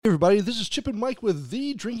Hey everybody, this is Chip and Mike with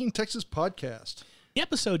the Drinking Texas podcast. The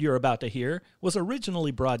episode you're about to hear was originally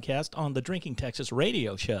broadcast on the Drinking Texas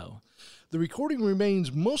radio show. The recording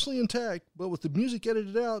remains mostly intact, but with the music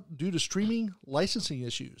edited out due to streaming licensing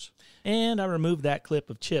issues. And I removed that clip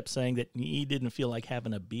of Chip saying that he didn't feel like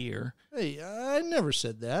having a beer. Hey, I never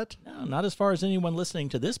said that. No, not as far as anyone listening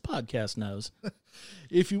to this podcast knows.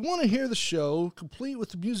 If you want to hear the show, complete with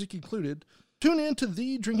the music included, tune in to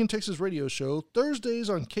the Drinking Texas radio show Thursdays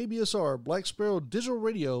on KBSR Black Sparrow Digital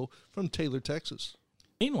Radio from Taylor, Texas.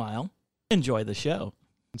 Meanwhile, enjoy the show.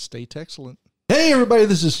 And stay Texcellent. Hey everybody,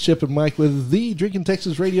 this is Chip and Mike with the Drinking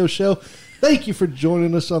Texas radio show. Thank you for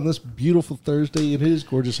joining us on this beautiful Thursday, and it is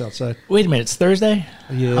gorgeous outside. Wait a minute, it's Thursday?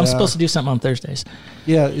 Yeah. I'm supposed to do something on Thursdays.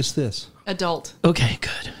 Yeah, it's this. Adult. Okay,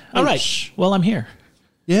 good. All right, well, I'm here.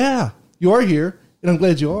 Yeah, you are here, and I'm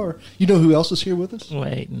glad you are. You know who else is here with us?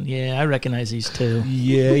 Wait, yeah, I recognize these two.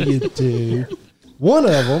 Yeah, you do. One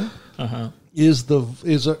of them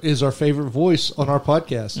is our favorite voice on our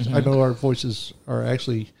podcast. Mm-hmm. I know our voices are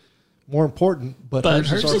actually more important, but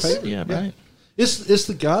hers is our favorite. Yeah, right. It's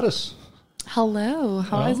the goddess. Hello.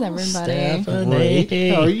 How is everybody?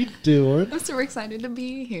 Great. How are you doing? I'm so excited to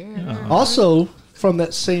be here. Also, from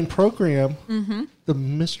that same program, the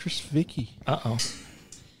Mistress Vickie. Uh-oh.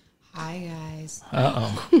 Hi, guys.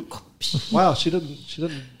 Uh-oh. Wow, she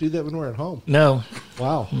doesn't do that when we're at home. No.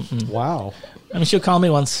 Wow. Mm-mm. Wow. I mean, she'll call me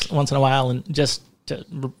once in a while and just to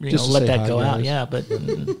let that go out. Yeah, but...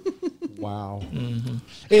 Wow. Mm-hmm.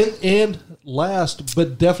 And last,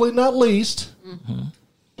 but definitely not least,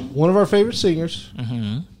 one of our favorite singers.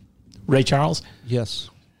 Mm-hmm. Ray Charles?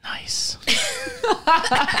 Yes. Nice.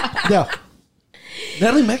 Now,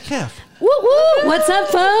 Natalie Metcalf. Woo woo! What's up,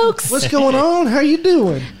 folks? What's going on? How you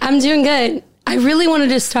doing? I'm doing good. I really wanted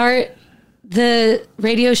to start the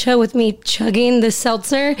radio show with me chugging the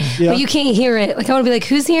seltzer, but you can't hear it. Like I want to be like,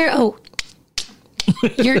 "Who's here?" Oh,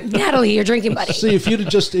 you're Natalie, your drinking buddy. See, if you'd have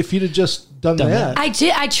just done that. I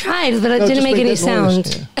tried, but it didn't make any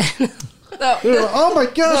sound. Oh my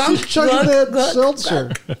gosh, she's chugging that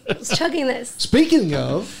seltzer. I was chugging this. Speaking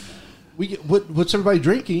of, what's everybody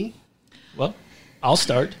drinking? Well, I'll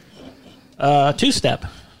start. Two-Step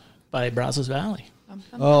by Brazos Valley.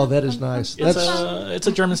 Oh, that is nice. It's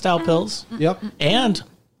a German-style pils. Yep. And,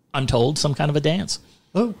 I'm told, some kind of a dance.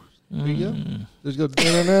 Oh, there you go. There's go.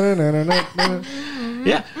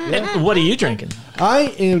 Yeah. And what are you drinking?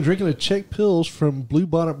 I am drinking a Czech Pils from Blue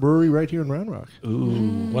Bonnet Brewery right here in Round Rock.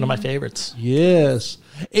 Ooh, one of my favorites. Yes.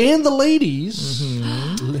 And the ladies.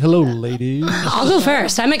 Hello, ladies. I'll go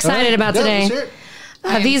first. I'm excited about today.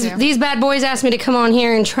 These bad boys asked me to come on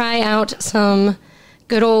here and try out some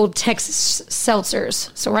good old Texas seltzers.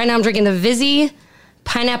 So right now I'm drinking the Vickie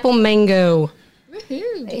Pineapple Mango.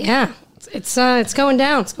 Woohoo. Yeah, it's going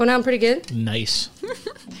down. It's going down pretty good. Nice.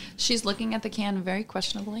 She's looking at the can very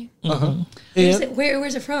questionably.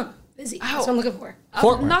 Where's it from? Vickie. That's what I'm looking for.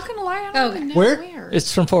 I'm not going to lie. I don't even know where.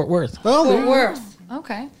 It's from Fort Worth. Oh, Fort Worth.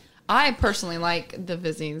 Okay. I personally like the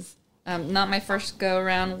Vickies. Not my first go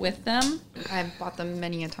around with them. I've bought them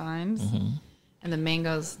many a times. And the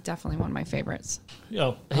mango's definitely one of my favorites.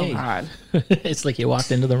 Oh, hey. Oh, God. It's like you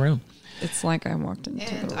walked into the room. It's like I walked into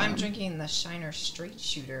the room. I'm drinking the Shiner Straight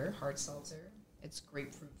Shooter hard seltzer. It's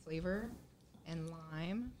grapefruit flavor and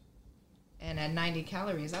lime. And at 90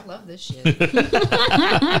 calories, I love this shit.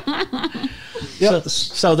 Yep.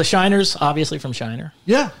 So the Shiner's obviously from Shiner.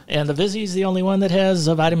 Yeah. And the Vizzie's the only one that has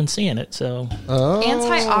vitamin C in it. So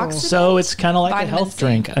Antioxidant. So it's kind of like Vitamin a health C.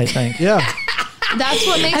 drink, I think. Yeah. That's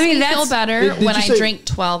what makes me feel better Did when you I say- drink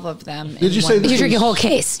 12 of them. Did you say You drink a whole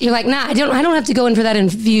case. You're like, nah, I don't have to go in for that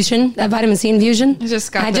infusion, that vitamin C infusion. I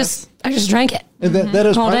just got I just drank it. And that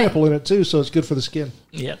has All day. pineapple in it too, so it's good for the skin.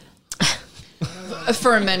 Yep.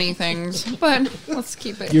 for many things, but let's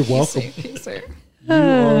keep it. You're welcome. PC. You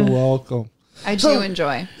are welcome. I do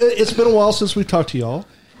enjoy. It's been a while since we talked to y'all.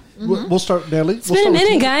 We'll start, Natalie. It's been a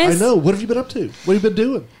minute, guys. I know. What have you been up to? What have you been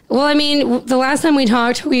doing? Well, I mean, the last time we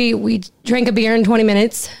talked, we drank a beer in 20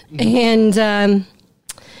 minutes, and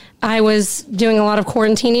I was doing a lot of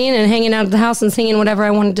quarantining and hanging out at the house and singing whatever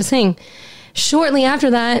I wanted to sing. Shortly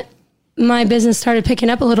after that, my business started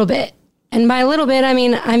picking up a little bit. And by a little bit, I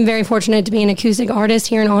mean, I'm very fortunate to be an acoustic artist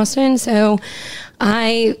here in Austin, so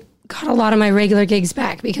I got a lot of my regular gigs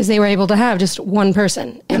back because they were able to have just one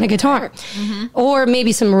person and a guitar. Or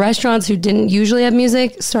maybe some restaurants who didn't usually have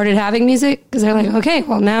music started having music because they're like, okay,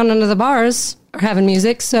 well, now none of the bars are having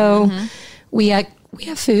music, so we have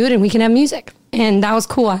food and we can have music. And that was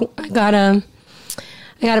cool. I got a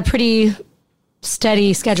pretty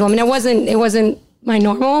steady schedule. I mean, it wasn't my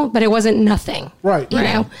normal, but it wasn't nothing. Right. You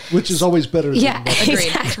know? Which is always better. Yeah, Than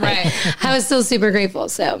exactly. Right. I was still super grateful.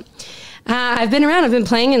 So I've been around. I've been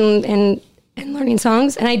playing and learning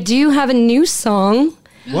songs. And I do have a new song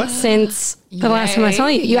since the last time I saw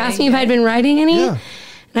you. You asked me if I'd been writing any. Yeah.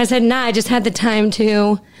 And I said, nah, I just had the time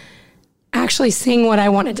to actually sing what I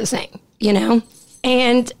wanted to sing, you know?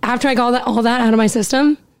 And after I got all that out of my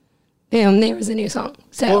system, boom, there was a new song.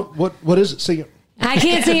 So what is it? Sing it. I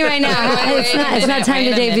can't sing it right now. It's not time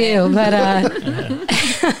to debut, but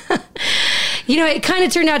you know, it kind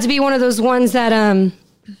of turned out to be one of those ones that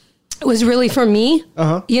was really for me.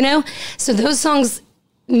 You know, so those songs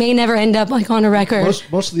may never end up like on a record.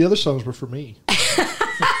 Most of the other songs were for me.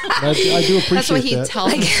 I do appreciate That's what he that.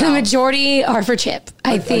 tells Like himself. the majority are for Chip.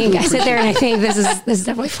 I think I sit there and I think this is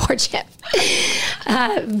definitely for Chip.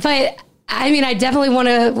 But I mean, I definitely want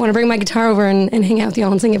to bring my guitar over and hang out with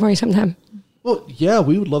y'all and sing it for you sometime. Well, yeah,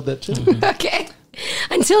 we would love that too. Okay.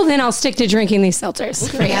 Until then, I'll stick to drinking these seltzers.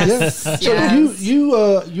 For you. Yes. So Yes.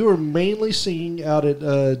 you are mainly singing out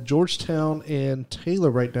at Georgetown and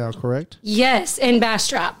Taylor right now, correct? Yes, and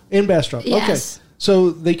Bastrop. In Bastrop. Yes. Okay.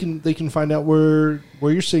 So they can find out where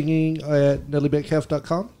you're singing at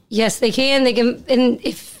NatalieMetcalf.com? Yes, they can. They can, and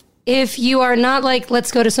if you are not like,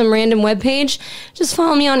 let's go to some random webpage, just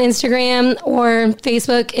follow me on Instagram or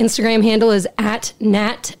Facebook. Instagram handle is at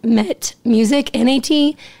NatMetMusic,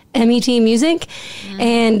 NatMet Music,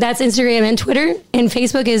 and that's Instagram and Twitter. And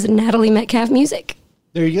Facebook is Natalie Metcalf Music.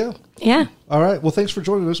 There you go. Yeah. All right. Well, thanks for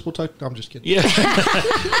joining us. We'll talk. I'm just kidding. Yeah.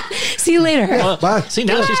 See you later. Bye. See,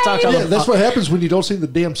 now she's talked all Yeah, that's what happens when you don't sing the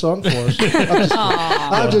damn song for us.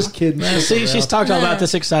 I'm just kidding. See, she's talked all about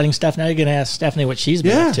this exciting stuff. Now you're going to ask Stephanie what she's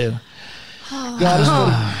been up to.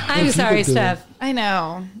 God, I'm sorry, Steph. I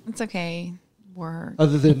know. It's okay. Work.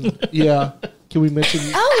 Other than, can we mention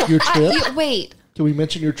your trip? Wait. Can we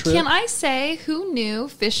mention your trip? Can I say who knew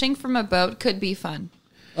fishing from a boat could be fun?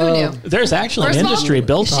 Who knew? There's actually First an of all, industry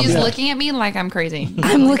built on She's that. looking at me like I'm crazy.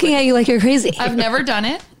 I'm looking at you like you're crazy. I've never done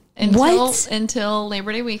it until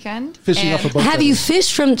Labor Day weekend. Fishing And- off a boat. Have you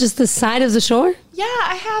fished from just the side of the shore? Yeah,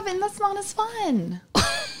 I have, and that's not as fun.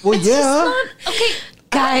 Well, It's not, okay,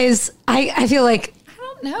 Guys, I feel like I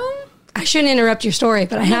don't know. I shouldn't interrupt your story,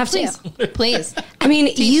 but I have Please, to. please. I mean,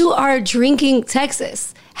 you are drinking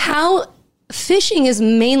Texas. How fishing is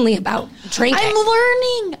mainly about drinking. I'm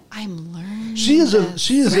learning. She is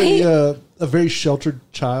a very sheltered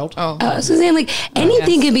child. Oh, So I'm saying, like,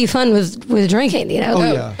 anything yes. can be fun with drinking, you know? Oh,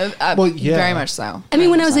 yeah. Well, yeah. Very much so. I mean,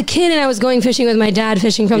 when I was a kid and I was going fishing with my dad,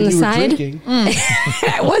 fishing from And the you were side, drinking.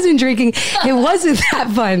 I wasn't drinking. It wasn't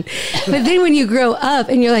that fun. But then when you grow up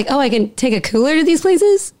and you're like, oh, I can take a cooler to these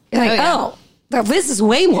places, you're like, Oh, well, this is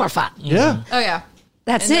way more fun. Yeah. Oh yeah.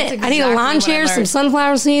 That's And it. that's I need a exactly lawn what I chair, some learned.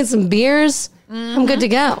 sunflower seeds, some beers. I'm good to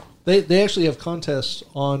go. They actually have contests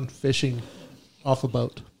on fishing off a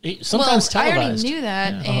boat. Sometimes I already televised. knew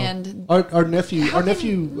that, and Our nephew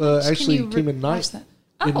can actually you came in watch ninth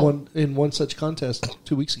that? in one such contest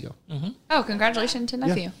 2 weeks ago. oh, congratulations to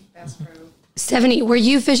nephew. Stephanie, were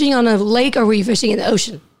you fishing on a lake or were you fishing in the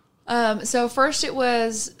ocean? So first it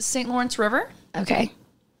was St. Lawrence River, Okay.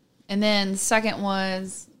 and then second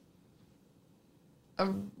was a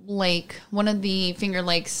lake, one of the Finger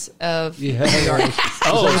Lakes of Yeah.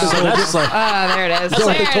 Oh, so that's like there it is. that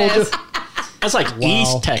what they There told it is. you? that's like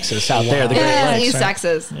East Texas out there. The Great Yeah, Lakes, East right?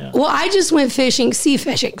 Texas. Well, I just went sea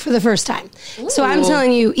fishing for the first time. So I'm Ooh.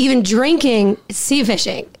 telling you, even drinking sea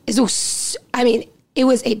fishing is, I mean, it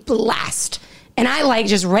was a blast. And I like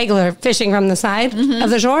just regular fishing from the side of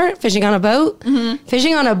the shore, fishing on a boat,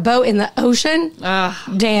 fishing on a boat in the ocean.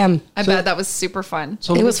 Damn. I bet that was super fun.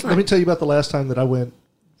 So It let, was me, let me fun. tell you about the last time that I went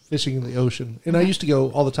fishing in the ocean. And I used to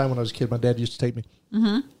go all the time when I was a kid. My dad used to take me.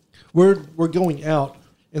 We're going out,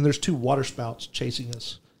 and there's 2 water spouts chasing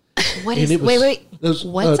us. What And is? it was, Wait. those,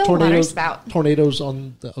 What's a water spout? Tornadoes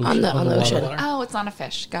on the ocean. On the water. ocean. Oh, it's not a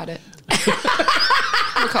fish. Got it.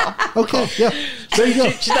 Recall. Okay, yeah. There you go.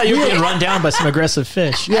 She thought you were getting run down by some aggressive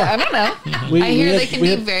fish. Yeah. I don't know. We I hear had- they can we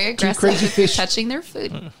be had very 2 aggressive crazy with fish touching their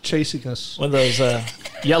food. chasing us. One of those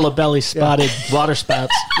yellow belly spotted water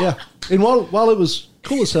spouts. Yeah. And while it was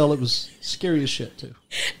cool as hell, it was scary as shit, too.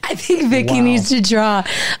 I think Vickie Wow. needs to draw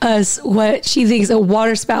us what she thinks a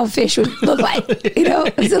water spout fish would look like. You know,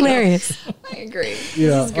 it's hilarious. I agree.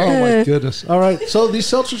 Yeah. Oh, my goodness. All right. So these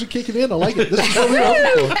seltzers are kicking in. I like it. This is what we're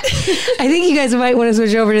hoping for. I think you guys might want to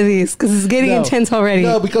switch over to these because it's getting intense already.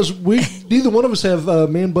 No, because neither one of us have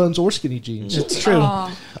man buns or skinny jeans. It's true.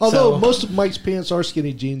 Although So- most of Mike's pants are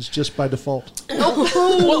skinny jeans just by default.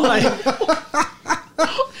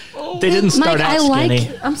 Well, They didn't start Mike, out I skinny.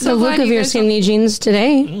 like I'm so the look glad of you your guys skinny jeans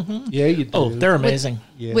today. Mm-hmm. Yeah, you do. Oh, they're amazing.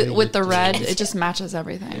 Yeah, with the red, it just matches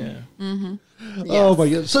everything. Yeah. Oh my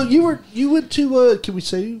god! So you went to? Can we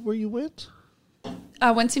say where you went?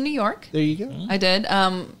 I went to New York. There you go. I did.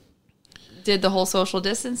 Did the whole social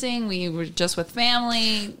distancing. We were just with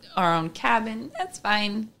family, our own cabin. That's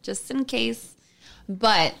fine, just in case.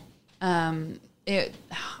 But I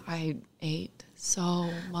ate so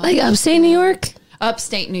much. Like upstate New York?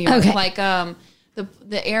 Upstate New York. Okay. Like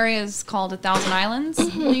the area is called 1,000 Islands,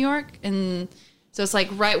 New York, and so it's like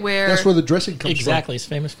right where. That's where the dressing comes Exactly. It's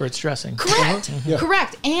famous for its dressing. Correct. Yeah.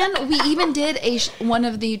 Correct. And we even did one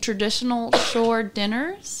of the traditional shore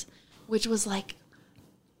dinners, which was like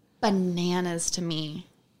bananas to me.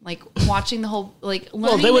 Like watching the whole learning.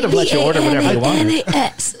 Well, they would have let you order whatever you wanted.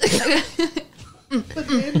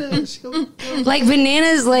 Like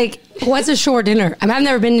bananas, like what's a shore dinner? I mean, I've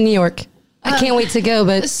never been to New York. I can't wait to go,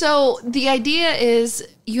 but So the idea is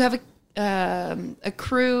you have a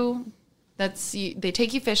crew they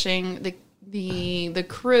take you fishing. The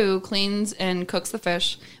crew cleans and cooks the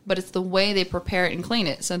fish, but it's the way they prepare it and clean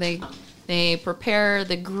it. So they prepare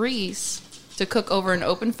the grease to cook over an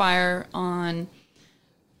open fire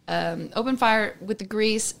with the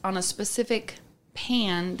grease on a specific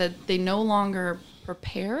pan that they no longer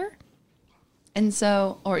prepare,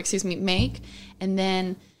 make, and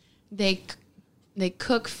then they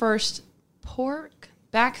cook first pork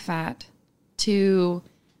back fat to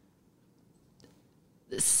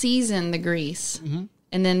season the grease,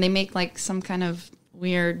 and then they make like some kind of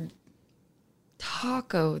weird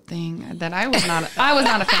taco thing that I was not a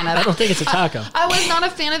fan of. I don't think it's a taco. I was not a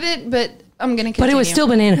fan of it, but I'm gonna continue. but it was still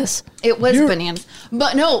bananas. It was bananas,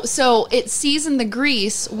 but no. So it seasoned the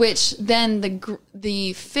grease, which then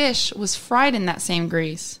the fish was fried in that same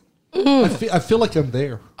grease. I feel like I'm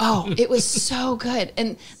there. Oh, it was so good.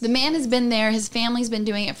 And the man has been there. His family's been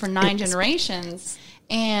doing it for 9 generations,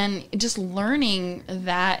 and just learning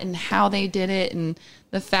that and how they did it, and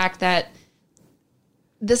the fact that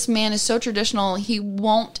this man is so traditional. He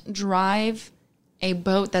won't drive a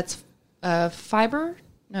boat that's fiberglass.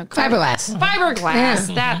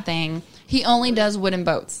 Yeah. That thing. He only does wooden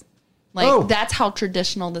boats. Like that's how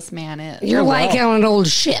traditional this man is. You're like on an old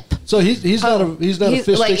ship. So he's not a fish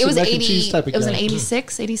sticks and mac and cheese type of guy. It was an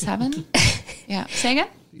 86, 87. Yeah. Say again?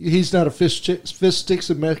 He's not a fish sticks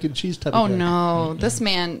and mac and cheese type of guy. Oh no, this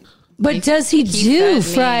man. But does he do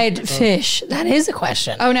fed me. fried fish? That is a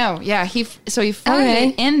question. Oh no, yeah. He fried Okay.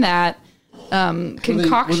 it in that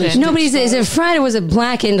concoction. No, but is it fried or was it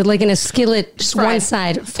blackened, like in a skillet, just one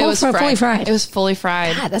side? It was fully fried. It was fully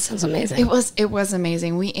fried. God, that sounds amazing. It was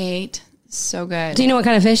amazing. We ate so good. Do you know what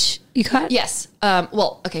kind of fish you caught? Yes.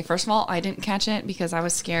 Well, okay. First of all, I didn't catch it because I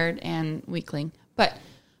was scared and weakling. But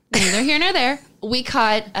neither here nor there. We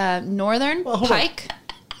caught northern pike.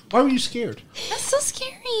 Why were you scared? That's so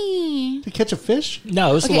scary. To catch a fish?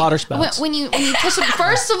 No, it was the water spouts. When you catch it,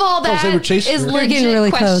 first of all, that they were chasing is her. We're legit getting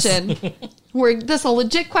really question. That's a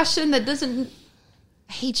legit question that doesn't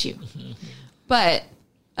hate you. But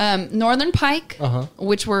northern pike,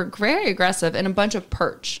 which were very aggressive, and a bunch of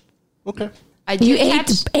perch. Okay. I did You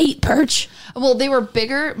catch. ate perch? Well, they were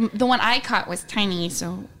bigger. The one I caught was tiny,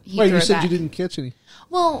 so he Wait, threw you it said back. you didn't catch any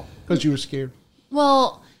Well, because you were scared.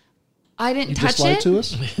 I didn't You touch just lied it. to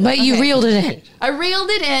us? But you reeled it in. I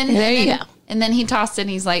reeled it in. There you go. And then he tossed it,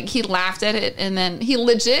 and he's like, he laughed at it, and then he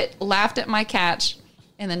legit laughed at my catch,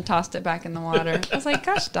 and then tossed it back in the water. I was like,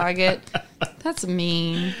 gosh, dog it. That's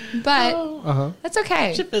mean. But that's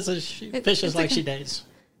okay. She fishes like she dates.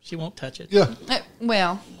 She won't touch it. Yeah.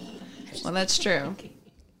 Well, that's true.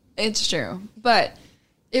 It's true. But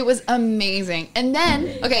it was amazing. And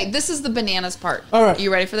then, okay, this is the bananas part. All right.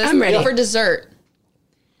 You ready for this? I'm ready. For dessert.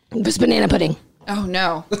 It was banana pudding. Oh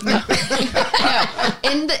no. No.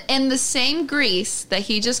 In the same grease that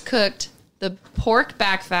he just cooked the pork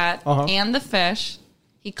back fat and the fish,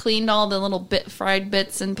 he cleaned all the little fried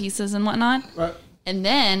bits and pieces and whatnot. Right. And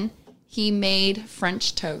then he made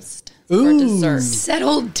French toast for dessert.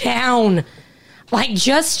 Settle down. Like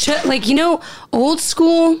old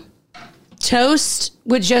school toast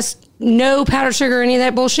with just no powdered sugar or any of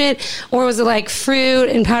that bullshit? Or was it like fruit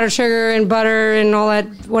and powdered sugar and butter and all that,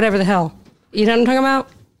 whatever the hell? You know what I'm talking about?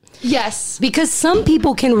 Yes. Because some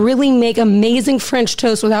people can really make amazing French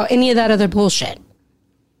toast without any of that other bullshit.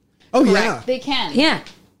 Oh, yeah. They can. Yeah.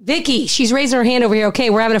 Vickie, she's raising her hand over here. Okay,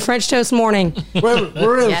 we're having a French toast morning.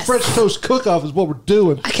 We're in a French toast cook-off is what we're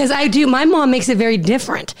doing. Because my mom makes it very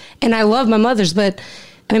different. And I love my mother's, but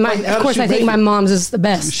I mean, How of does course, she I think make my it? mom's is the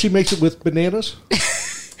best. She makes it with bananas?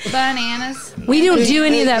 Bananas. We don't do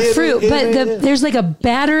any of that fruit, but there's like a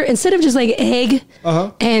batter instead of just like egg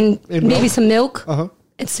and maybe milk. some milk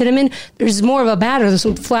and cinnamon. There's more of a batter. There's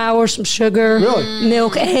some flour, some sugar,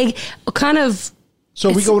 milk, egg, kind of. So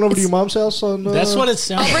are we going over to your mom's house on? That's what it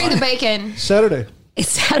sounds I'll bring like. the bacon. Saturday. It's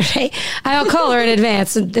Saturday. I'll call her in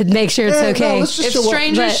advance and make sure it's No, okay. let's just If show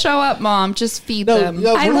strangers up. show up, Mom, just feed No, them.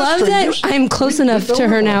 no, I we're not love that strangers. I'm close We enough don't to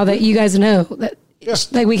her know. now that you guys know that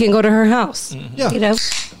like we can go to her house. Yeah. You know?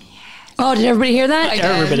 Oh, did everybody hear that?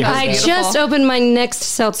 Everybody heard I that. just opened my next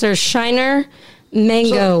seltzer, Shiner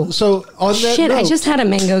Mango. So on that Shit, note, I just had a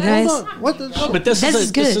mango, guys. hold on. What the? But this This is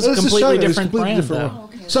is good. this is This a is completely Shiner. It's different completely brand, different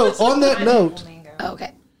though. one. So on that note,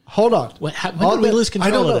 Okay. hold on. When On did we that- lose I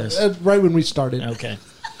control don't of know, this? right when we started. Okay.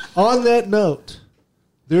 On that note,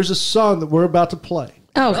 there's a song that we're about to play.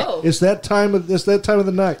 Oh, okay. It's that time of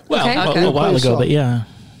the night. Well, Okay. a Okay. while Play a ago, song. but yeah.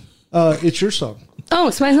 It's your song. Oh,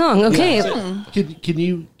 it's my song. Okay. Can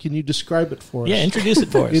you describe it for us? Yeah, introduce it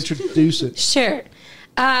for us. Introduce it. Sure.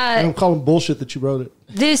 I don't call him bullshit that you wrote it.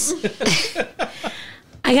 This,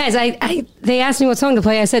 they asked me what song to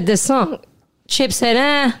play. I said this song. Chip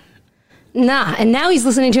said, nah. And now he's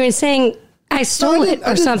listening to it and saying, I stole it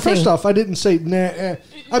or something. First off, I didn't say nah.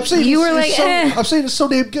 I'm saying You it's- were it's like, so, eh. I'm saying it's so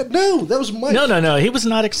damn good. No, that was Mike. No. He was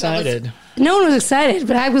not excited No one was excited,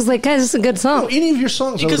 but I was like, guys, this is a good song. Any of your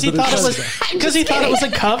songs because he I would've thought been it was excited because he thought it was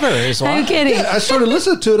a cover. Is why. I'm kidding. about. I started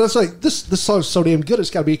listening to it. I was like, this song's so damn good. It's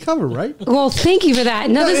got to be a cover, right? Well, thank you for that.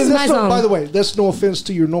 No, this And is my that's not- song. By the way, that's no offense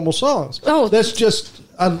to your normal songs. Oh. That's just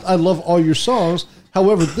I love all your songs.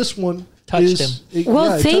 However, this one Touched is,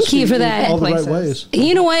 Well, it thank touched you me for in that. all the right Places. ways.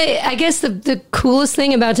 You know what? I guess the coolest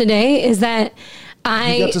thing about today is that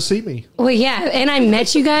You got to see me. well, yeah, and I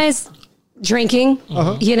met you guys drinking,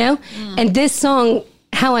 you know, and this song,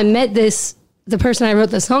 how I met the person I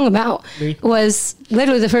wrote the song about Me? was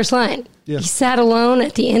literally the first line. Yeah. He sat alone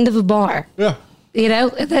at the end of a bar. Yeah. You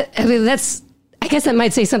know, I guess that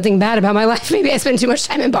might say something bad about my life. Maybe I spend too much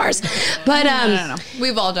time in bars, but No.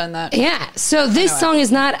 We've all done that. yeah. So this song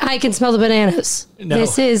is not "I Can Smell the Bananas." No.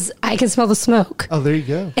 This is "I Can Smell the Smoke," Oh, there you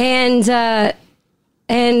go. and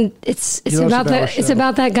it's You know, about it's our that. It's show.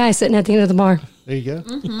 about that guy sitting at the end of the bar. There you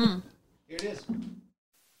go. Here it is.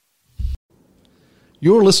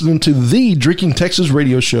 You're listening to the Drinking Texas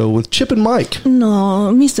radio show with Chip and Mike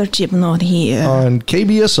No, Mr. Chip not here. on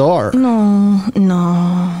KBSR,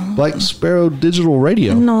 No, Black Sparrow Digital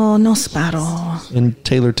Radio no Sparrow. in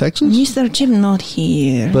Taylor, Texas. Mr. Chip not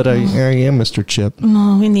here. But I am Mr. Chip.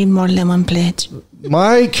 No, we need more lemon pledge.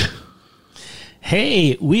 Mike.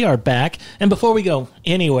 Hey, we are back. And before we go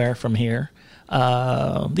anywhere from here,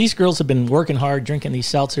 these girls have been working hard drinking these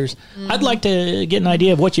seltzers. I'd like to get an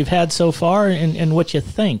idea of what you've had so far and what you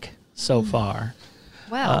think so far.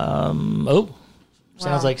 Wow.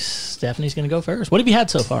 Sounds like Stephanie's going to go first. What have you had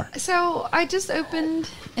so far? So I just opened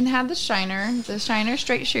and had the Shiner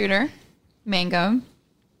Straight Shooter Mango.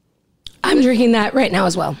 I'm drinking that right now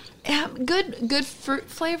as well. Yeah, good fruit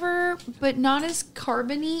flavor, but not as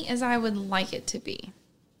carbony as I would like it to be.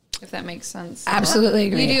 If that makes sense. Absolutely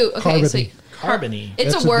agree. You do. Okay, so Carbony. Carbony.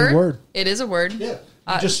 it's That's a a word. new word. It is a word. You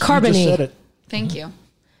Carbony. just said it. Thank you.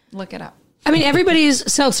 Look it up. I mean,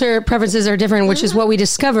 everybody's seltzer preferences are different, which is what we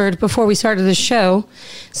discovered before we started the show.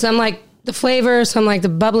 Some like the flavor, some like the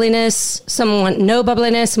bubbliness, some want no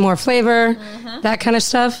bubbliness, more flavor, that kind of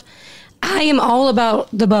stuff. I am all about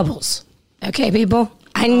the bubbles. Okay, people?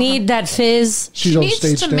 I need that fizz. She's on needs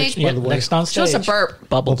stage to next, make- by the way. Next on Show stage. us a burp.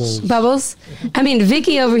 Bubbles. Bubbles. I mean,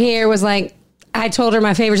 Vickie over here was like, I told her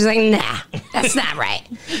my favorite. She's like, nah, that's not right.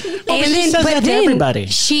 she says that to everybody.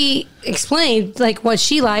 She explained like what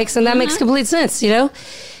she likes, and that makes complete sense. You know,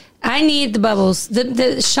 I need the bubbles.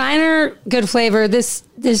 The Shiner, good flavor. This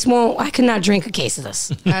won't. I could not drink a case of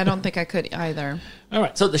this. I don't think I could either. All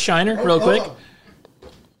right. So the Shiner, real quick.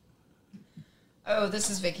 Oh, this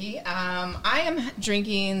is Vickie. I am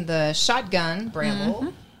drinking the Shotgun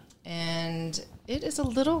Bramble, and it is a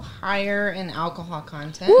little higher in alcohol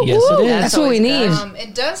content. Yes, it is. That's what we need.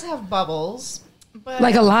 It does have bubbles, but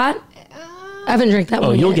Like a lot. I haven't drank that Oh,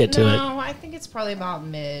 one. you'll yet. get to it. no, I think it's probably about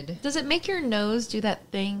mid. Does it make your nose do that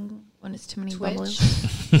thing when it's too many Twitch.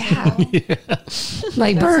 bubbles? Yeah.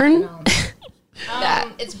 like burn.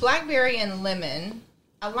 It's blackberry and lemon.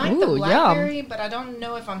 I like Ooh, the yum. blackberry, but I don't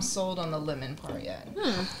know if I'm sold on the lemon part yet.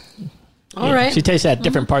 All right. She tastes at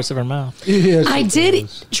different parts of her mouth. Yeah, I did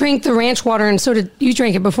drink the ranch water, and so did you.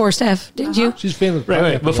 Drank it before, Steph? Did you? She's a fan of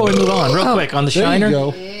Right. Before we move on, real quick on the There Shiner. you go.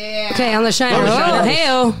 Okay, on the Shiner. On the Shiner. Oh,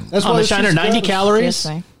 hey-oh. That's On why the Shiner, she's 90 got us. calories.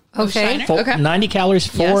 Okay. Okay. 90 calories,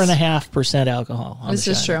 4.5% alcohol. On This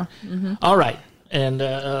the is Shiner. true. All right. And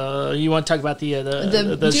you want to talk about the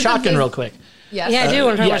do shotgun the- real quick. Yes. Yeah, I do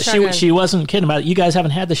want to talk about shotgun. she wasn't kidding about it. You guys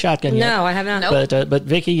haven't had the shotgun yet. No, I have not. But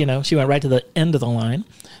Vickie, she went right to the end of the line.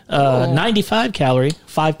 95 calorie,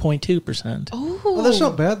 5.2%. Oh, that's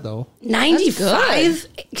not bad though. 95?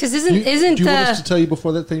 Because isn't Do you want the... us to tell you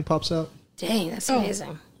before that thing pops out? Dang, that's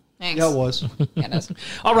amazing. Thanks. Yeah, it was. Yeah, it is.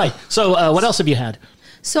 All right. So what else have you had?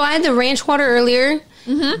 So I had the ranch water earlier.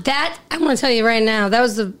 That, I'm going to tell you right now, that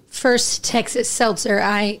was the first Texas seltzer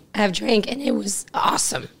I have drank, and it was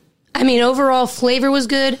awesome. I mean, overall flavor was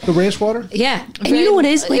good. The ranch water? Yeah. And you know what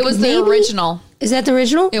it is? It was the original. Is that the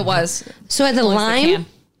original? It was. So I had the Only the lime, can.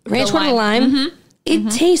 ranch The water lime. lime.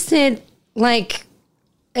 It tasted like,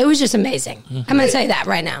 it was just amazing. I'm going to tell you that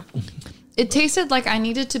right now. It tasted like I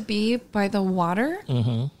needed to be by the water,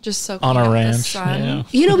 just soaking On up a the ranch. sun.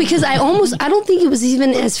 Yeah. Because I don't think it was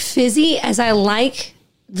even as fizzy as I like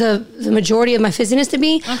the majority of my fizziness to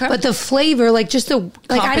be. Okay. But the flavor, I didn't even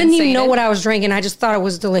know Compensated. what I was drinking. I just thought it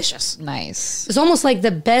was delicious. Nice. It's almost like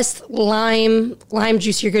the best lime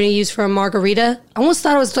juice you're going to use for a margarita. I almost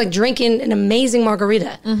thought it was like drinking an amazing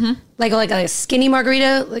margarita. Like a skinny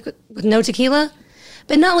margarita, like with no tequila.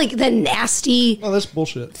 But not like that nasty, Oh, that's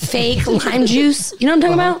bullshit. fake lime juice. You know what I'm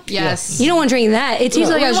talking about? Yes. You don't want to drink that. It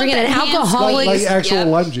tastes like I was We want drinking an the hands- alcoholic. Like actual Yep.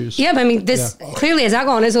 lime juice. Yeah, but I mean, this clearly has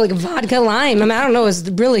alcohol in it. It's like vodka lime. I mean, I don't know. It's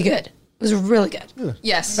really good. It was really good.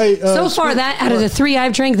 Yes. Hey, So far, that out of the 3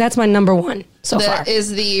 I've drank, that's my number one so far. That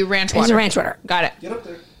is the ranch water. It's a ranch water. Got it. Get up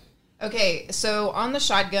there. Okay, so on the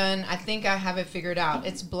shotgun, I think I have it figured out.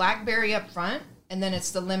 It's blackberry up front, and then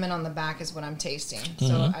it's the lemon on the back is what I'm tasting.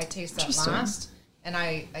 So I taste that last, and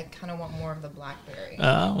I kind of want more of the blackberry.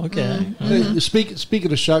 Oh, okay. Hey,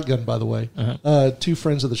 speaking of shotgun, by the way, 2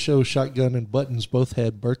 friends of the show, Shotgun and Buttons, both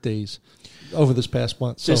had birthdays over this past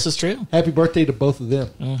month. So This is true. happy birthday to both of them.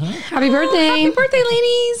 Happy birthday. Happy birthday,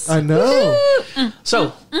 ladies. I know.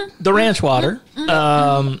 So the ranch water.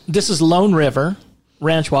 This is Lone River.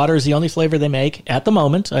 Ranch water is the only flavor they make at the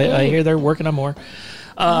moment. I hear they're working on more.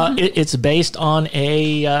 It's based on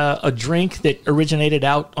a drink that originated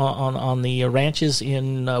out on the ranches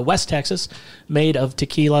in West Texas, made of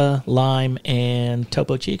tequila, lime, and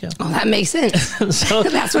Topo Chico. Oh, that makes sense. So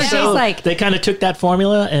That's what it tastes like. They kind of took that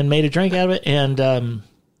formula and made a drink out of it. And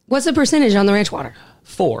What's the percentage on the ranch water?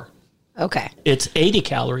 4. Okay. It's 80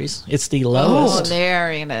 calories. It's the Oh, lowest.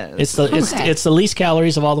 there it is. It's the it's the least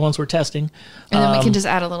calories of all the ones we're testing. And then we can just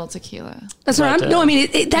add a little tequila. That's what But, I'm. No, I mean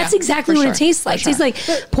that's yeah, exactly for what sure, it tastes like. for It tastes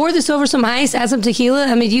like pour this over some ice, add some tequila.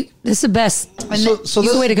 I mean, this is the best. And So then that's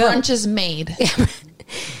the way to go. brunch is made.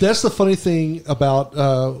 That's the funny thing about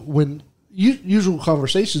when usual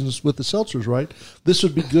conversations with the seltzers, right? This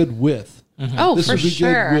would be good with. Oh, This for would be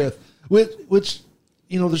sure. good with. Which,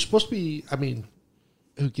 they're supposed to be, I mean,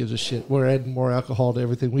 who gives a shit? We're adding more alcohol to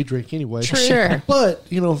everything we drink anyway. Sure. But,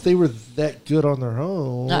 if they were that good on their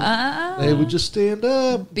own, they would just stand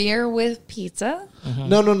up. Beer with pizza.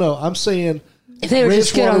 No. I'm saying If they were ranch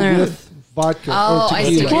just good water on their own. with vodka Oh, or I see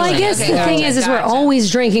tequila. what Well, I you're guess saying. the Okay, thing is we're gotcha.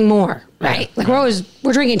 always drinking more, right? Like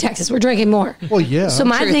we're drinking Texas, we're drinking more. Well, yeah. So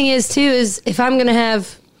my Truth. thing is too is if I'm gonna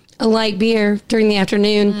have a light beer during the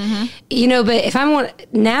afternoon, but if I want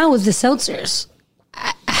now with the seltzers,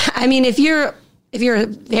 I mean if you're a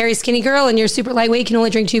very skinny girl and you're super lightweight, you can only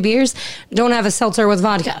drink 2 beers. Don't have a seltzer with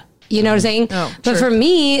vodka. You know what I'm saying? Oh, but true. for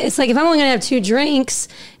me, it's like if I'm only gonna have 2 drinks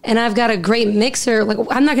and I've got a great mixer, like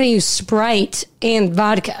I'm not gonna use Sprite and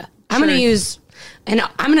vodka. I'm gonna use. And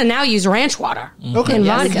I'm going to now use ranch water Okay. and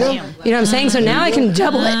Yes. vodka. Yeah. You know what I'm saying? So now I can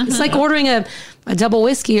double it. It's like ordering a double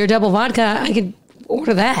whiskey or double vodka. I could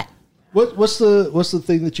order that. What's the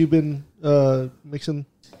thing that you've been mixing?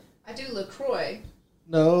 I do LaCroix.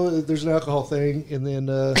 No, there's an alcohol thing, and then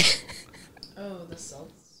Oh, the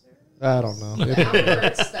seltzer. I don't know.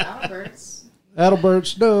 The Alberts.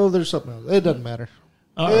 Adalberts. No, there's something else. It doesn't matter.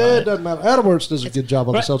 It doesn't matter. Adalberts does a good job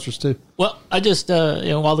on Right. the seltzers too. Well, I just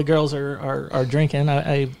while the girls are drinking,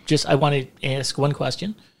 I want to ask one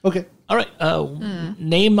question. Okay. All right,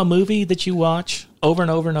 name a movie that you watch over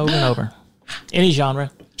and over and over and over, any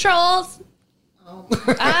genre. Trolls.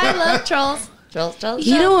 I love trolls. Trolls.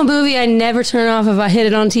 You know a movie I never turn off if I hit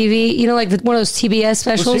it on TV? You know, like one of those TBS Let's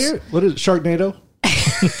specials? hear it. What is it? Sharknado?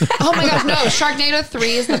 Oh my gosh, no. Sharknado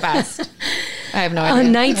 3 is the best. I have no A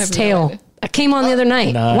idea. Knight's I have no Tale. idea. I came on the other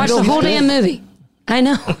night. Nice. Watched the No, whole he's damn dead. movie. I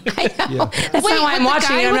know. That's Wait, not why with I'm the watching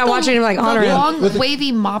guy it. I'm with not the- watching it like honor the him. long,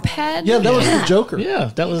 wavy mop head? Yeah, that was the Joker.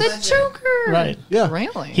 Yeah, that was The Joker. right. Yeah.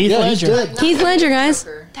 Really? Heath Yeah, he's Ledger. dead. Heath Ledger, guys.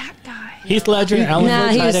 That guy. Heath Ledger, Alan Nah,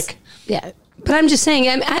 he was, Tudyk. yeah. But I'm just saying,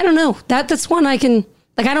 I don't know. That's one I can,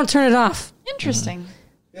 like, I don't turn it off. Interesting.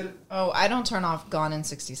 Oh, I don't turn off Gone in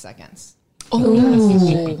 60 Seconds.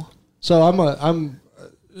 Oh. So I'm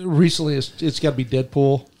recently it's got to be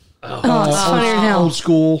Deadpool. Oh, it's funnier than hell. Old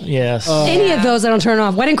School. Yes. Any of those I don't turn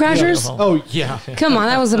off. Wedding Crashers? Oh, yeah. Come on,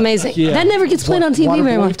 that was amazing. Yeah. That never gets played on TV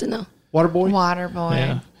very Waterboy? often, though. Waterboy? Waterboy.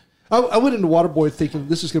 Yeah. I went into Waterboy thinking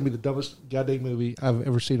this is going to be the dumbest goddamn movie I've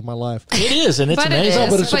ever seen in my life. It is, and it's But it amazing.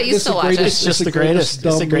 is. But you still watch it. It's just the greatest.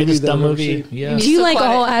 It's the greatest dumb movie. Yeah. Do you So like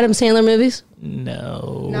quiet. all Adam Sandler movies?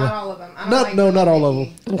 No. Not all of them. I don't Not, like no, Little not all of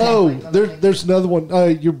Nicky. them. Oh, there's another one.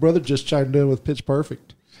 Your brother just chimed in with Pitch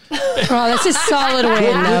Perfect. Oh, that's a solid win,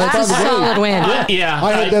 though. That's a solid win. Yeah.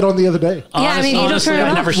 I had that on the other day. Yeah, I mean, you don't honestly, turn it I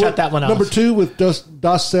off. never shut that one off. Number 2 with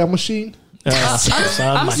Das Sound Machine.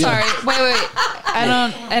 I'm sorry. Wait.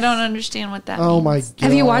 I don't understand what that means. Oh my god!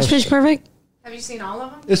 Have you watched Pitch Perfect? Have you seen all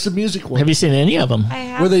of them? It's a music one. Have you seen any of them? I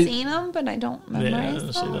have Were they- seen them, but I don't memorize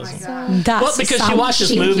Yeah, she them. doesn't. Das Well, because she Sound watches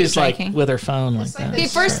Machine. movies like drinking. with her phone like that. Okay,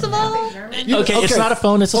 first of all, Okay, it's not a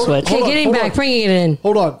phone; it's a switch. Okay, Hold on, getting hold back, on. bringing it in.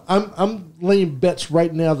 Hold on, I'm laying bets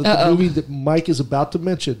right now that the movie that Mike is about to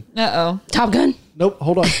mention. Top Gun? Nope,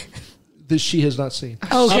 hold on. That she has not seen.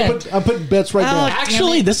 Okay. I'm putting bets right now.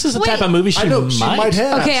 Actually, this is the type of movie she I know she might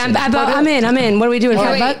have. Okay, I'm in. What are we doing? All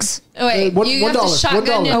 $5? right. wait, One- you have $1, to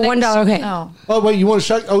shotgun $1. Oh, $1. Okay. Oh, Oh wait, you want to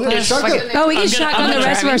shot? Oh, yeah, shotgun. Oh, we can I'm shotgun gonna the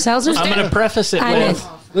rest of our seltzers? I'm going to preface it I with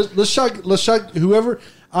know. Let's shot whoever.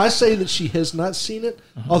 I say that she has not seen it,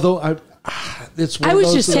 although it's. One I of was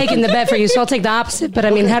those just that- taking the bet for you, so I'll take the opposite. But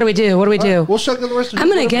I mean, how do we do? What do we do? We'll shotgun the rest of. I'm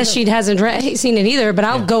going to whatever guess you she hasn't seen it either, but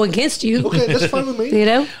I'll go against you. have. Okay, that's fine with me. You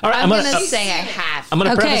know? All right, I'm gonna gonna say I have. I'm going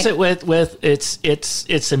to Okay. preface it with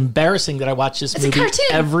it's embarrassing that I watch this a movie cartoon.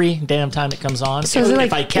 every damn time it comes on. So is it like-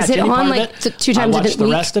 if I catch is it any on part like of it, two times I a watch the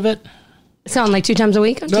week? rest of it It's on like 2 times a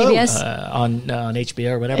week on No. TBS, on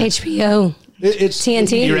HBO or whatever. HBO. It's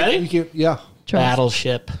TNT? You ready? Yeah.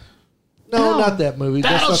 Battleship. No, not that movie.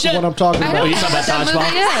 That's not Battleship. the one I'm talking I about. don't you know talking what about that movie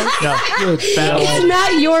Dodgeball? is. No. Good. It's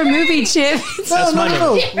not your movie, Chip.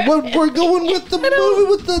 No. We're going with the movie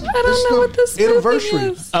with the. I don't know what this movie anniversary.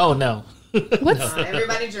 is. Oh no.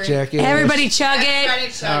 Everybody drink. Jackass. Everybody chug it.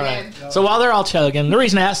 Everybody chug it. So while they're all chugging, the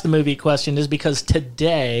reason I asked the movie question is because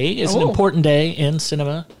today is an important day in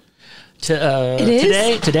cinema. It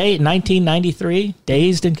is? Today, 1993,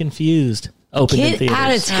 Dazed and Confused opened in Get theaters.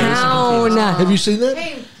 out of town. Have you seen that?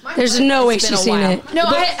 Hey, my There's no way It's been she's a seen while. it. No,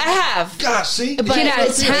 I have. God, see. But Get out of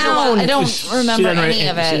it's been a while. town. I don't She remember doesn't any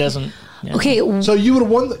of it. She doesn't. Yeah. Okay, So you would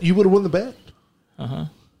have won. You would have won the bet.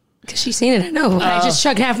 because she's seen it. I know. I just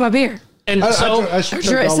chugged half my beer. And I so, should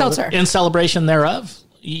Sure, check it's all of it. seltzer. in celebration thereof,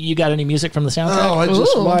 you got any music from the soundtrack? Oh, I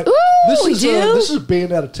just Ooh. might. Ooh, This we is do? this is a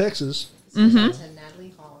band out of Texas. to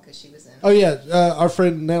Natalie Hall because she was in. Oh yeah, our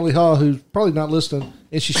friend Natalie Hall, who's probably not listening,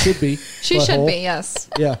 and she should be. She should butthole. be, yes.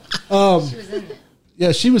 Yeah. She was in it.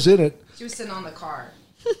 Yeah, she was in it. She was sitting on the car.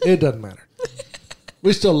 It doesn't matter.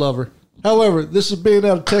 We still love her. However, this is a band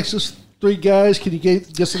out of Texas. 3 guys. Can you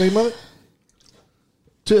guess the name of it?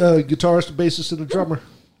 Guitarist, a bassist, and a drummer.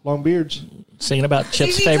 Long beards. Singing about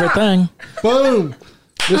Chip's ZZ favorite Top. thing. Boom.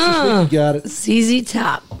 Mr. Vickie got it. ZZ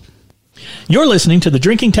Top. You're listening to the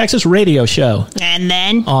Drinking Texas Radio Show And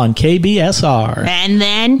then, on KBSR. and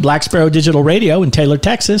then, Black Sparrow Digital Radio in Taylor,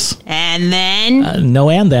 Texas. and then, No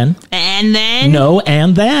and then. and then, No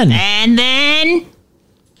and then. and then.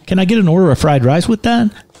 Can I get an order of fried rice with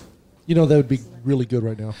that? You know, that would be really good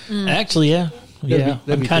right now. Actually, yeah. Yeah, that'd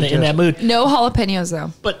I'm be kind of in that mood. No jalapenos,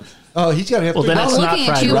 though. But Oh, he's got to have Well, then I'm it's not looking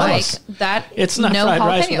at fried you rice. like that. it's not no fried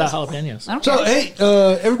rice jalapenos. without jalapenos. I don't So, care.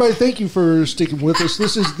 hey, everybody, thank you for sticking with us.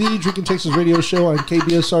 This is the Drinking Texas Radio Show on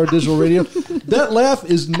KBSR Digital Radio. That laugh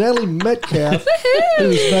is Natalie Metcalf,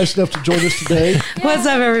 who's nice enough to join us today. What's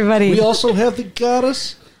up, everybody? We also have the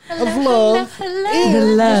goddess of love, the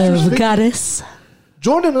and love Mistress Vickie goddess.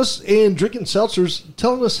 joining us and drinking seltzers,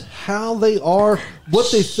 telling us how they are, what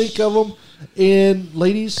they think of them. And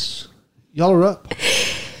ladies, y'all are up.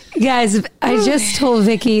 Guys, I just told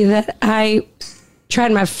Vickie that I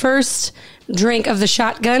tried my first drink of the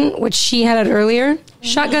shotgun, which she had it earlier.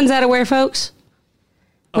 Shotgun's out of where, folks?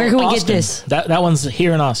 Where can we get Austin. this? That one's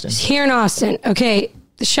here in Austin. Here in Austin. Okay,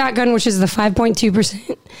 the shotgun, which is the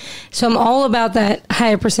 5.2%. So I'm all about that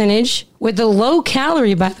higher percentage with the low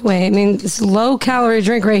calorie, by the way. I mean, this low calorie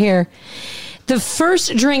drink right here. The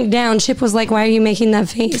first drink down, Chip was like, "Why are you making that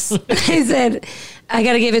face?" I said, "I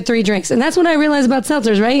got to give it 3 drinks." And that's what I realized about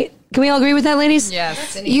seltzers, right? Can we all agree with that, ladies?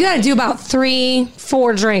 Yes. You got to do about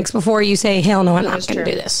 3-4 drinks before you say, "Hell no, I'm not is going to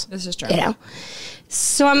true. do this." This is true. You know?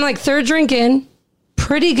 So I'm like 3rd drink in.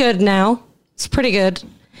 Pretty good now. It's pretty good.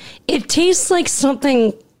 It tastes like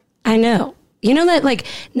something I know. You know that like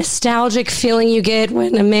nostalgic feeling you get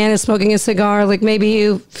when a man is smoking a cigar? Like maybe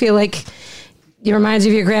you feel like it reminds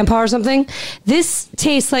you of your grandpa or something. This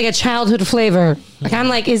tastes like a childhood flavor. Like I'm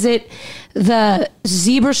like, is it the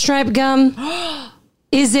zebra stripe gum?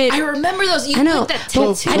 Is it? I remember those. You I know. put that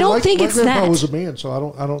But I don't think it's my grandpa that. was a man, so I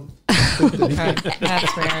don't think that he